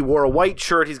he wore a white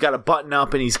shirt, he's got a button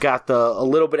up, and he's got a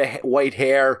little bit of white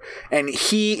hair, and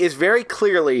he is very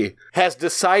clearly has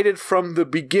decided from the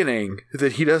beginning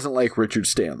that he doesn't like Richard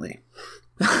Stanley.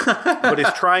 But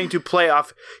is trying to play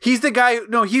off. He's the guy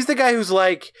who's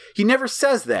like, he never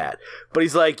says that, but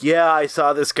he's like, yeah, I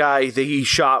saw this guy that he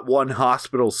shot one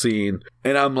hospital scene,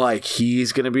 and I'm like,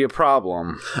 he's gonna be a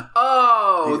problem.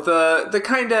 Oh, the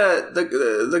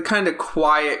kind of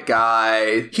quiet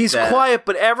guy. He's quiet,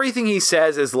 but everything he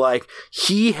says is like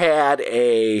he had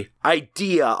a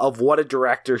idea of what a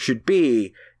director should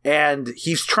be. And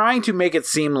he's trying to make it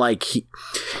seem like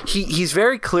he's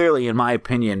very clearly, in my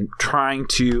opinion, trying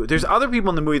to... There's other people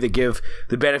in the movie that give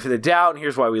the benefit of the doubt, and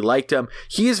here's why we liked him.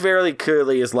 He is very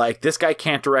clearly is like, this guy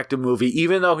can't direct a movie,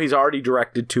 even though he's already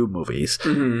directed 2 movies.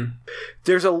 Mm-hmm.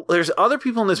 There's other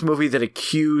people in this movie that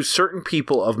accuse certain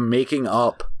people of making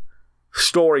up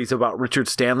stories about Richard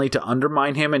Stanley to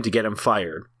undermine him and to get him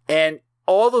fired. And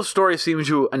all those stories seem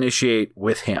to initiate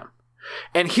with him.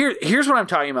 And here's what I'm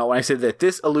talking about when I say that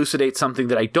this elucidates something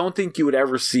that I don't think you would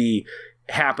ever see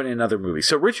happen in other movies.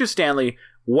 So Richard Stanley,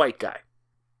 white guy,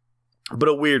 but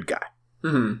a weird guy,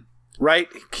 mm-hmm. Right?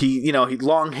 He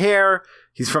long hair.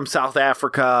 He's from South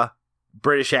Africa,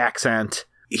 British accent.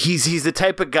 He's the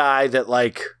type of guy that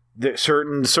like that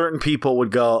certain people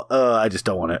would go, I just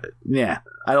don't want to. Yeah,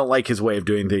 I don't like his way of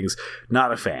doing things.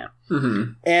 Not a fan.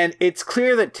 Mm-hmm. And it's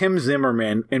clear that Tim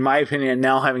Zimmerman, in my opinion,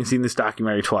 now having seen this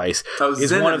documentary twice,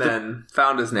 is Zinnemann. One of the...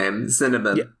 Found his name.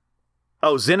 Zinnemann. Yeah.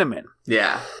 Oh, Zinnemann.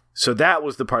 Yeah. So that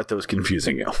was the part that was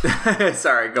confusing you.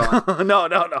 Sorry, go on. No.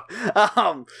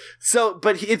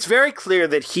 But it's very clear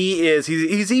that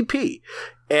he's EP.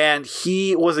 And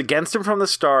he was against him from the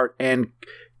start and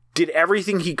did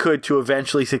everything he could to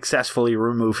eventually successfully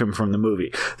remove him from the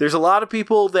movie. There's a lot of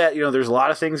people that, there's a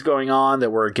lot of things going on that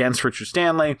were against Richard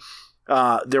Stanley.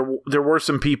 There were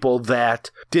some people that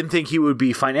didn't think he would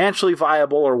be financially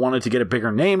viable or wanted to get a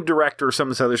bigger name director or some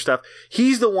of this other stuff.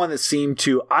 He's the one that seemed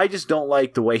to, I just don't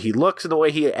like the way he looks and the way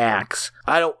he acts.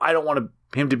 I don't want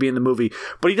him to be in the movie,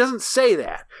 but he doesn't say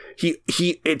that.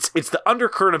 It's the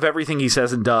undercurrent of everything he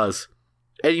says and does.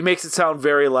 And he makes it sound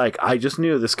very like, I just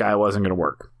knew this guy wasn't going to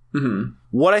work. Mm-hmm.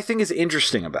 What I think is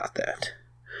interesting about that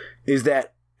is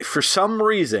that for some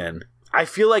reason, I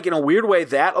feel like in a weird way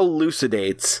that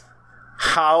elucidates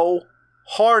how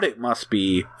hard it must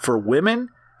be for women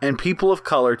and people of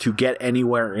color to get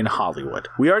anywhere in Hollywood.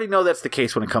 We already know that's the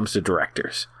case when it comes to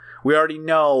directors. We already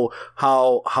know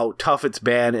how tough it's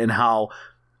been and how,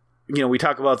 we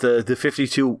talk about the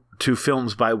 52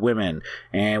 films by women,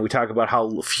 and we talk about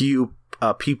how few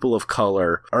people of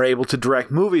color are able to direct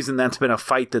movies, and that's been a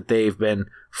fight that they've been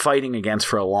fighting against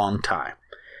for a long time.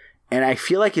 And I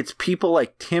feel like it's people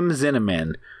like Tim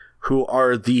Zimmerman who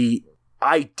are the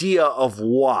idea of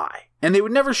why. And they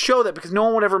would never show that because no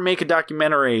one would ever make a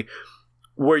documentary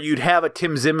where you'd have a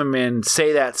Tim Zimmerman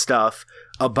say that stuff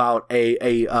about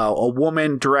a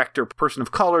woman director, person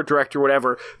of color director,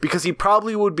 whatever, because he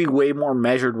probably would be way more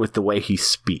measured with the way he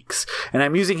speaks. And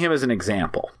I'm using him as an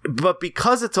example. But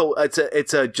because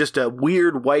it's just a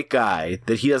weird white guy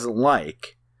that he doesn't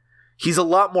like, he's a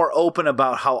lot more open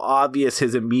about how obvious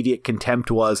his immediate contempt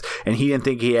was, and he didn't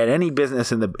think he had any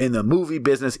business in the movie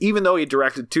business, even though he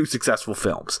directed 2 successful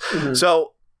films. Mm-hmm.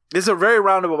 So this is a very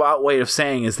roundabout way of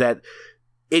saying is that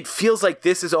it feels like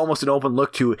this is almost an open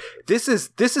look to this is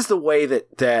the way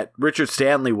that Richard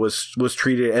Stanley was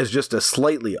treated as just a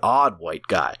slightly odd white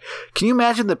guy. Can you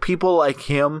imagine the people like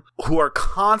him who are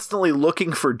constantly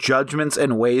looking for judgments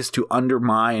and ways to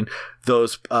undermine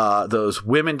those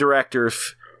women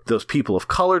directors, those people of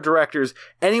color directors,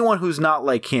 anyone who's not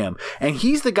like him? And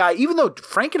he's the guy, even though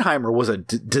Frankenheimer was a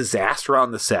disaster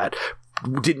on the set,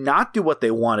 did not do what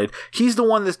they wanted, he's the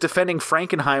one that's defending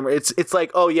Frankenheimer. It's like,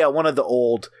 oh yeah, one of the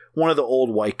old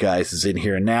white guys is in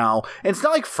here now. And it's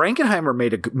not like Frankenheimer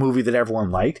made a movie that everyone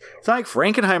liked. It's not like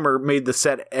Frankenheimer made the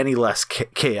set any less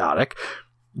chaotic.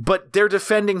 But they're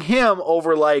defending him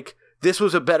over like, this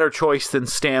was a better choice than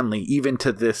Stanley, even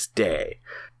to this day.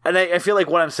 And I feel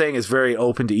like what I'm saying is very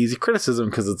open to easy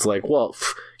criticism, because it's like, well,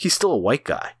 he's still a white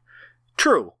guy.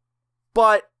 True.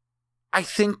 But I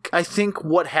think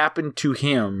what happened to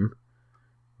him,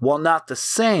 while not the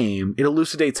same, it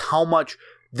elucidates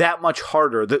that much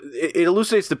harder. It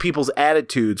elucidates the people's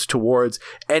attitudes towards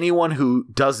anyone who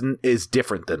is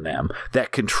different than them,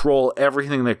 that control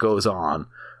everything that goes on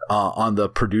the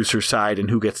producer side and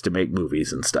who gets to make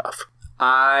movies and stuff.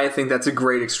 I think that's a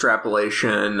great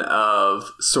extrapolation of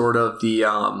sort of the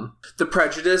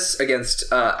prejudice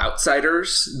against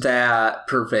outsiders that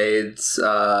pervades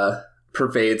a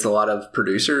lot of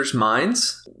producers'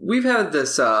 minds. We've had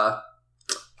this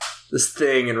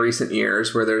thing in recent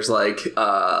years where there's like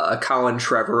a Colin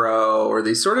Trevorrow or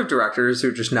these sort of directors who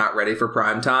are just not ready for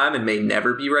prime time and may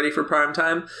never be ready for prime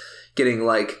time, getting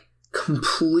like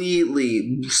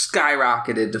completely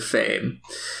skyrocketed to fame.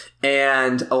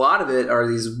 And a lot of it are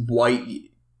these white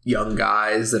young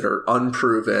guys that are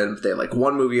unproven. They have like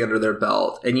one movie under their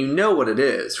belt, and you know what it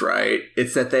is, right?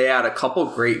 It's that they had a couple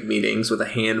great meetings with a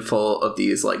handful of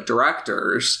these like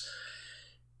directors,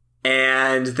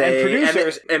 and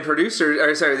this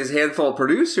handful of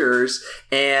producers,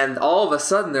 and all of a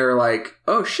sudden they're like,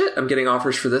 oh shit, I'm getting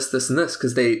offers for this, this, and this,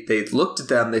 because they looked at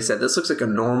them, they said, this looks like a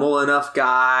normal enough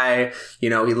guy, he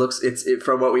looks,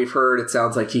 from what we've heard, it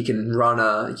sounds like he can run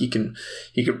a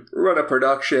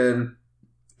production,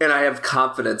 and I have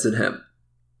confidence in him.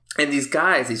 And these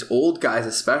guys, these old guys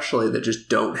especially, that just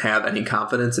don't have any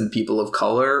confidence in people of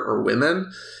color or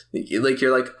women, like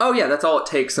you're like, oh yeah, that's all it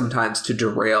takes sometimes to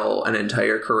derail an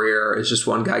entire career, is just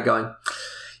one guy going,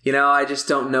 I just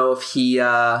don't know if he's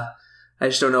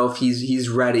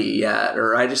ready yet,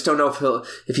 or I just don't know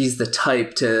if he's the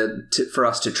type for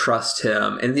us to trust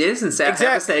him. And it isn't sad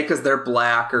to say because they're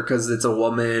black or because it's a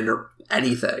woman or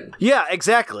anything. Yeah,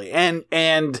 exactly. And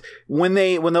when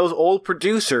those old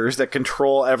producers that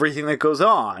control everything that goes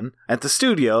on at the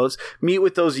studios meet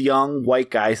with those young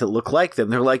white guys that look like them,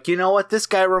 they're like, you know what, this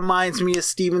guy reminds me of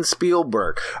Steven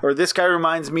Spielberg, or this guy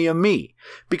reminds me of me,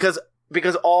 because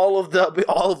all of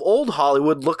old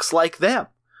Hollywood looks like them.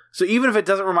 So even if it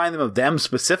doesn't remind them of them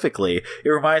specifically, it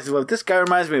reminds them of, this guy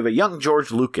reminds me of a young George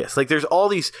Lucas. Like, there's all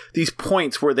these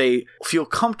points where they feel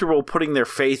comfortable putting their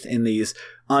faith in these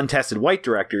untested white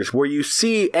directors, where you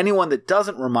see anyone that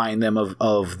doesn't remind them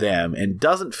of them and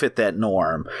doesn't fit that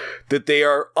norm, that they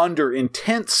are under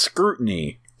intense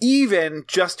scrutiny, even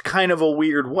just kind of a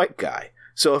weird white guy.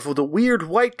 So if with a weird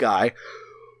white guy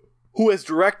who has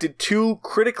directed 2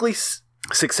 critically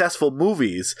successful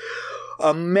movies,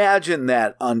 imagine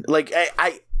that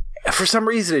I for some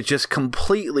reason it just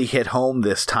completely hit home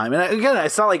this time. And again,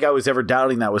 it's not like I was ever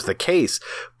doubting that was the case,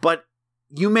 but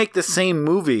you make the same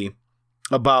movie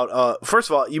about first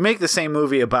of all, you make the same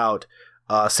movie about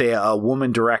say a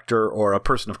woman director or a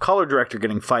person of color director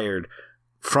getting fired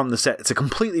from the set. It's a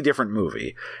completely different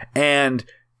movie. And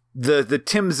the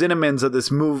Tim Zinnemans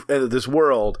of this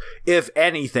world, if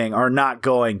anything, are not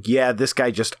going, yeah, this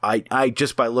guy I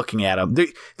just by looking at him,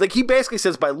 like he basically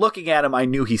says, by looking at him, I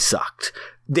knew he sucked.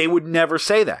 They would never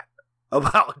say that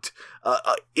about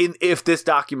if this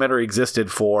documentary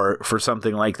existed for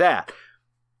something like that.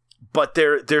 But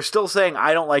they're still saying,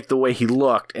 I don't like the way he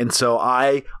looked, and so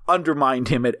I undermined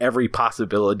him at every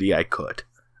possibility I could,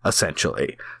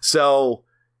 essentially. So.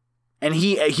 And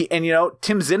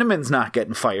Tim Zinnemann's not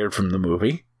getting fired from the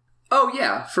movie. Oh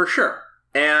yeah, for sure.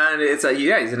 And he's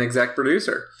an exec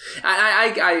producer.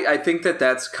 I think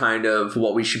that's kind of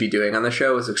what we should be doing on the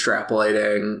show, is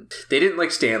extrapolating. They didn't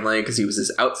like Stanley because he was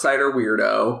this outsider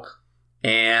weirdo.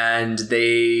 And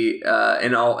they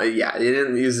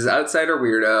didn't use his outsider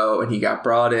weirdo, and he got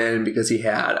brought in because he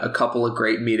had a couple of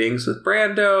great meetings with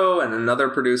Brando and another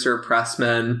producer,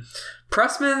 Pressman.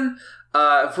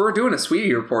 If we're doing a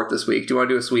Sweetie report this week, do you want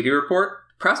to do a Sweetie report?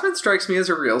 Pressman strikes me as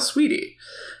a real sweetie.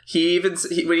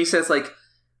 When he says like,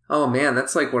 "Oh man,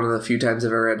 that's like one of the few times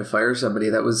I've ever had to fire somebody.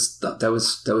 That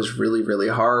was really, really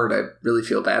hard. I really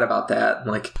feel bad about that." And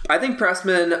like, I think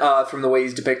Pressman, from the way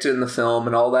he's depicted in the film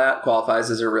and all that, qualifies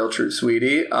as a real true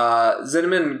sweetie.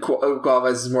 Zinnemann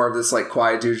qualifies as more of this like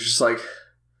quiet dude, just like,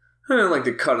 I don't like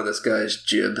the cut of this guy's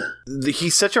jib.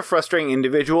 He's such a frustrating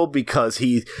individual because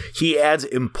he adds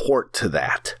import to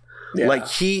that. Yeah. Like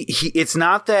it's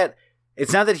not that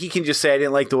he can just say I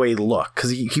didn't like the way he looked, because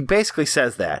he basically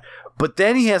says that. But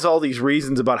then he has all these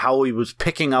reasons about how he was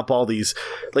picking up all these,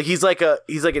 like he's like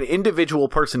an individual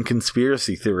person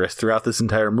conspiracy theorist throughout this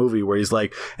entire movie, where he's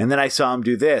like, and then I saw him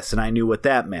do this and I knew what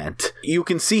that meant. You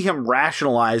can see him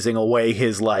rationalizing away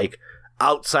his like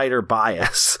outsider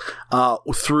bias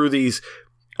through these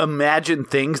imagined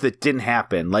things that didn't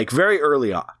happen, like very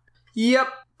early on. Yep.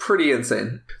 Pretty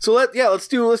insane. So let's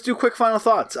do quick final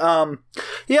thoughts. So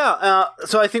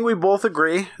I think we both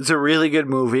agree it's a really good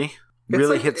movie.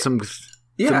 Really hit some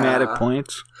thematic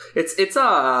points. It's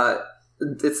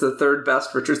the third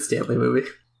best Richard Stanley movie.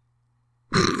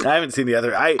 I haven't seen the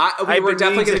other. We're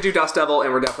definitely going to do Dust Devil,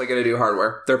 and we're definitely going to do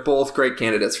Hardware. They're both great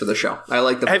candidates for the show. I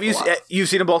like them. Have you've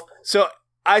seen them both? So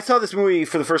I saw this movie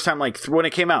for the first time like when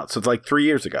it came out. So it's like 3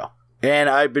 years ago. And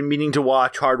I've been meaning to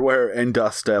watch Hardware and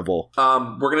Dust Devil.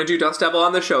 We're going to do Dust Devil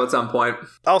on the show at some point.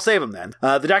 I'll save them then.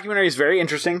 The documentary is very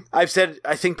interesting. I've said,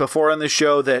 I think before on this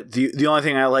show, that the only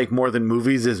thing I like more than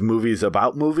movies is movies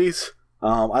about movies.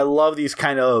 I love these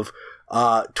kind of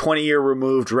 20-year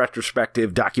removed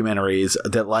retrospective documentaries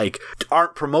that like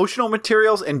aren't promotional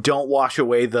materials and don't wash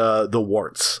away the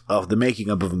warts of the making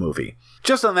of a movie.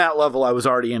 Just on that level, I was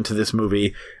already into this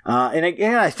movie. And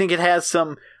again, I think it has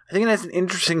an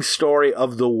interesting story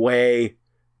of the way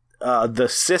the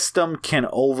system can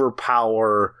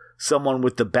overpower someone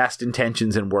with the best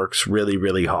intentions and works really,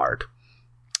 really hard.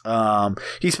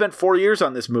 He spent 4 years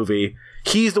on this movie.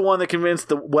 He's the one that convinced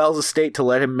the Wells estate to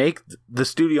let him the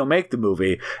studio make the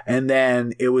movie. And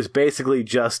then it was basically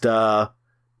just a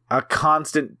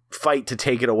constant fight to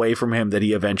take it away from him that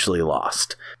he eventually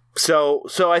lost. So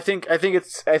I think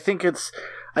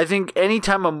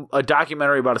anytime a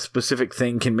documentary about a specific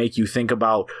thing can make you think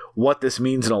about what this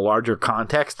means in a larger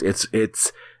context,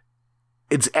 it's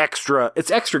extra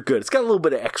good. It's got a little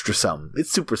bit of extra something.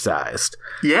 It's supersized.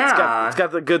 Yeah. It's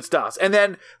got the good stuff. And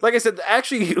then, like I said,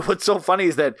 actually what's so funny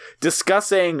is that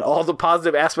discussing all the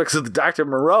positive aspects of the Dr.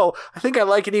 Moreau, I think I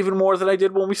like it even more than I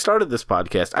did when we started this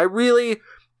podcast.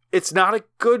 It's not a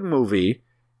good movie,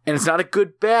 and it's not a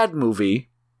good bad movie,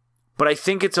 but I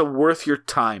think it's a worth your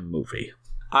time movie.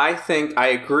 I think I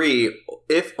agree,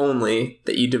 if only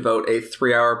that you devote a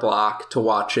 3-hour block to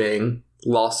watching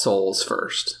Lost Souls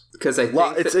first. Because I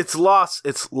think it's Lost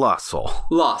Soul.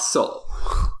 Lost Soul.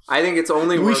 I think it's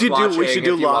only worth watching. We should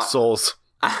do Lost Souls.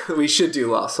 We should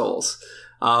do Lost Souls.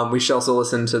 We should also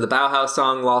listen to the Bauhaus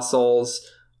song Lost Souls.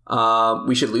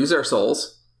 We should lose our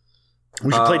souls.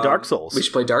 We should play Dark Souls. We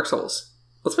should play Dark Souls.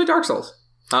 Let's play Dark Souls.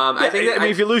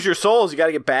 If you lose your souls, you got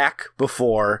to get back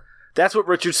before. That's what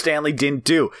Richard Stanley didn't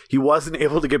do. He wasn't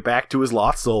able to get back to his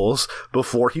lost souls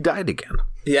before he died again.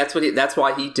 Yeah, that's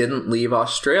why he didn't leave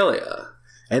Australia.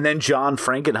 And then John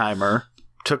Frankenheimer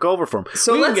took over for him.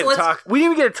 So we didn't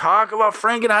even get to talk about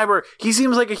Frankenheimer. He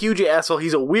seems like a huge asshole.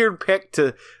 He's a weird pick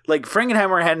to like.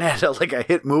 Frankenheimer hadn't had a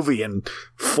hit movie in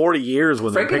 40 years.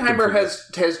 When Frankenheimer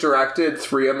has directed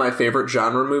 3 of my favorite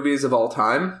genre movies of all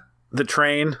time: The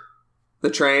Train,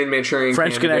 Manchurian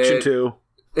French Candidate. Connection 2.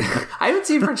 I haven't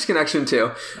seen French Connection 2.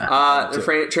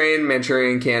 Train,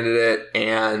 Manchurian Candidate,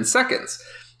 and Seconds.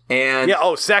 And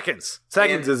Seconds.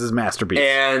 Seconds is his masterpiece.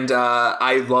 And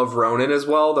I love Ronin as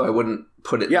well, though I wouldn't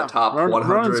put it in the top 100.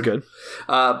 Ronin's good.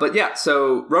 But yeah,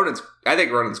 so I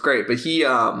think Ronin's great, but he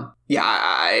got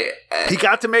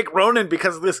to make Ronin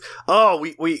because of this.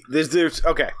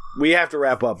 Okay, we have to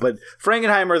wrap up. But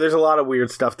Frankenheimer, there's a lot of weird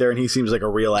stuff there, and he seems like a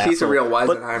real asshole. He's a real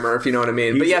Weisenheimer, if you know what I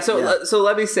mean. But yeah, so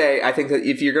let me say, I think that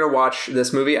if you're gonna watch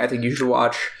this movie, I think you should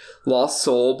watch Lost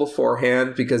Soul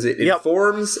beforehand because it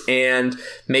informs and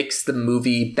makes the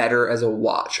movie better as a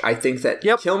watch. I think that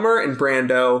Kilmer and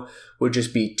Brando would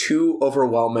just be too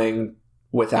overwhelming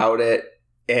without it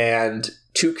and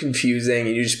too confusing,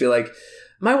 and you just be like,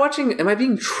 am I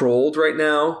being trolled right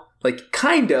now? Like,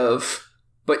 kind of,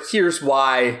 but here's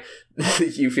why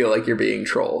you feel like you're being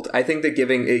trolled. I think that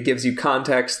it gives you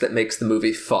context that makes the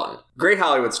movie fun. Great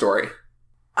Hollywood story.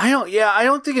 I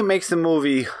don't think it makes the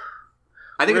movie...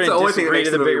 I think it's the only thing that makes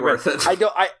the movie worth it.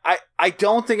 I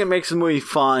don't think it makes the movie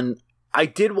fun. I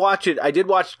did watch it. I did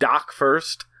watch Doc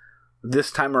first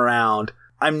this time around.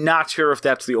 I'm not sure if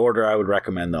that's the order I would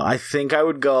recommend, though. I think I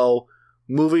would go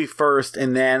movie first,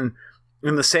 and then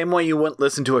in the same way you wouldn't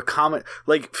listen to a comment,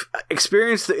 like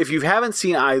experience. If you haven't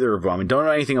seen either of them and don't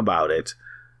know anything about it,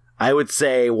 I would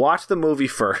say watch the movie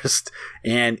first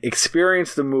and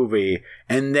experience the movie,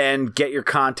 and then get your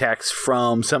context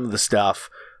from some of the stuff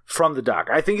from the doc.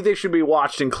 I think they should be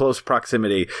watched in close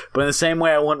proximity, but in the same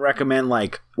way I wouldn't recommend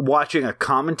like watching a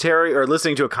commentary or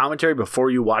listening to a commentary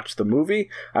before you watch the movie.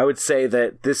 I would say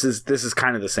that this is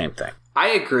kind of the same thing. I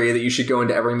agree that you should go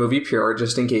into every movie pure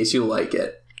just in case you like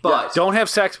it. But don't have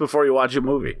sex before you watch a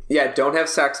movie. Yeah, don't have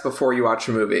sex before you watch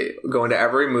a movie. Go into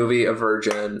every movie a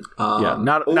virgin.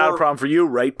 Not a problem for you,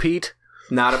 right, Pete?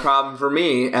 Not a problem for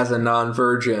me as a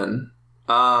non-virgin.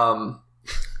 I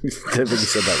think you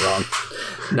said that wrong.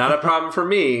 Not a problem for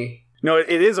me. No, it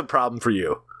is a problem for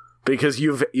you because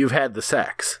you've had the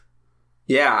sex.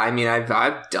 Yeah, I mean,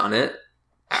 I've done it.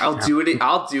 I'll do it.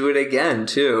 I'll do it again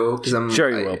too because I'm sure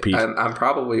you will, Pete. I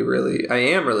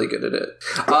am really good at it.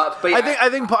 But yeah,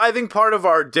 I think part of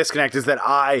our disconnect is that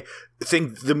I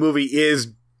think the movie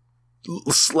is,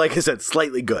 like I said,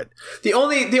 slightly good.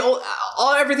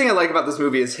 Everything I like about this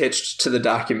movie is hitched to the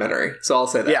documentary. So I'll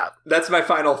say that. Yeah. That's my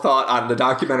final thought on the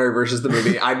documentary versus the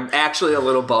movie. I'm actually a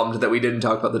little bummed that we didn't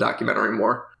talk about the documentary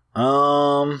more.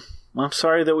 I'm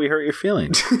sorry that we hurt your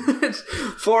feelings.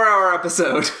 4-hour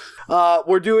episode.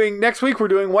 Next week we're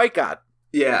doing White God.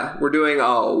 Yeah, we're doing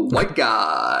White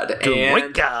God.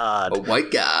 White God. A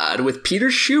White God with Peter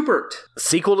Schubert.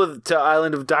 Sequel to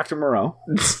Island of Dr. Moreau.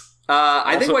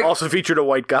 I think also featured a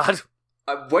White God.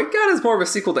 White God is more of a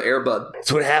sequel to Air Bud.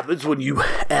 That's what happens when you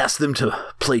ask them to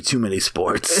play too many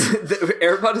sports.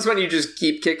 Air Bud is when you just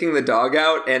keep kicking the dog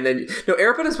out, and then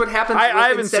Air Bud is what happens. I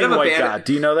haven't seen White God.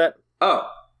 Do you know that? Oh,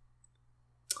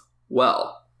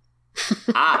 well,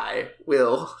 I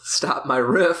will stop my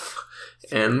riff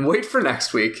and wait for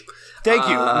next week. Thank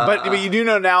you, but you do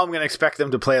know now I'm going to expect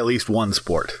them to play at least one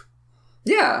sport.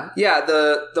 Yeah.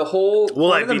 The whole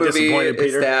point of the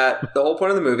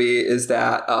movie is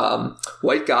that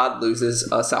White God loses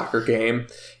a soccer game,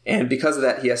 and because of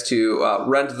that, he has to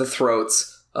rend the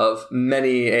throats of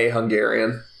many a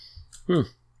Hungarian. I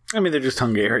mean, they're just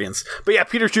Hungarians, but yeah,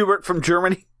 Peter Schubert from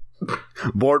Germany,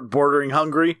 bordering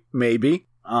Hungary, maybe.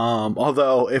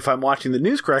 Although, if I'm watching the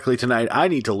news correctly tonight, I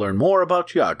need to learn more about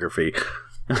geography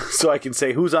so I can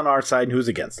say who's on our side and who's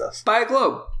against us. Buy a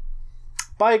globe.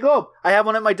 Buy a globe. I have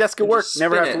one at my desk at work.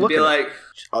 Never have to look at it.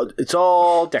 It's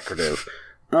all decorative.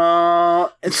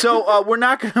 And so we're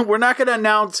not gonna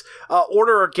announce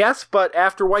order or guests, but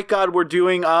after White God, we're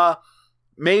doing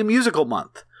May Musical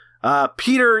Month.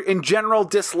 Peter in general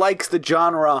dislikes the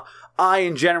genre. I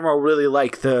in general really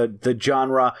like the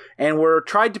genre, and we're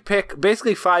trying to pick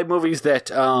basically 5 movies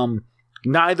that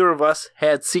neither of us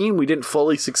had seen. We didn't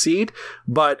fully succeed,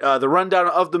 but the rundown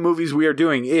of the movies we are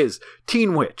doing is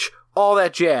Teen Witch, All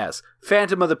That Jazz,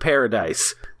 Phantom of the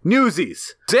Paradise,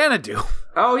 Newsies, Xanadu.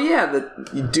 Oh yeah,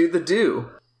 you do the do.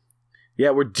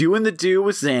 Yeah, we're doing the do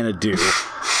with Xanadu.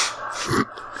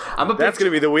 That's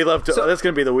gonna be the We Love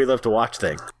to Watch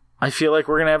thing. I feel like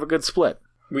we're gonna have a good split.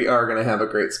 We are gonna have a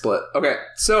great split. Okay,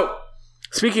 so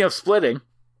speaking of splitting,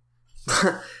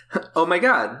 oh my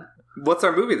God, what's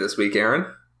our movie this week, Aaron?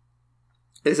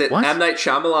 Is it M. Night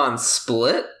Shyamalan's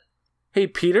Split? Hey,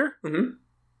 Peter. Mm-hmm.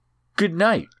 Good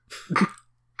night. You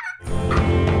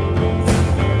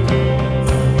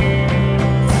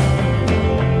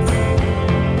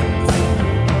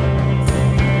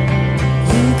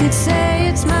could say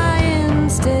it's my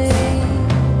instinct.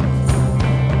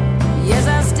 Yes,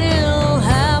 I still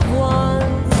have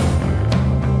one.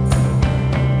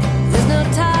 There's no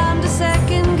time to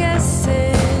second guess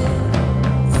it.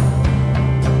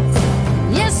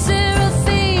 Yes, there are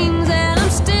things that I'm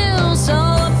still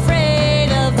so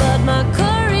afraid of, but my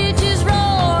courage is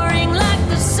roaring like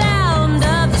the sound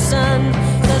of the sun,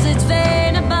 'cause it's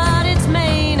vain about its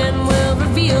mane and will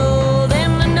reveal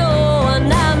them to no one.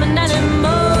 I'm an animal.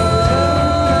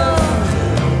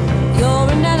 You're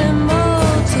an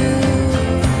animal too.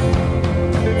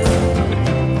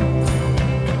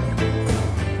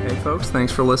 Hey folks,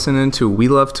 thanks for listening to We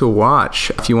Love to Watch.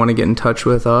 If you want to get in touch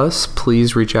with us,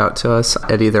 please reach out to us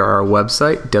at either our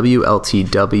website,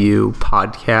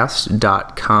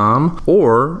 WLTWpodcast.com,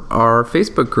 or our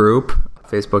Facebook group,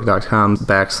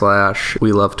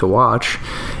 facebook.com/we love to watch,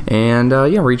 and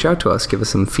reach out to us, give us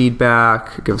some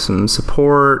feedback, give us some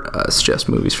support, suggest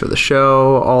movies for the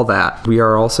show, all that. We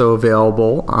are also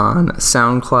available on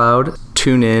SoundCloud,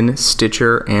 TuneIn,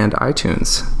 Stitcher, and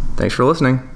iTunes. Thanks for listening.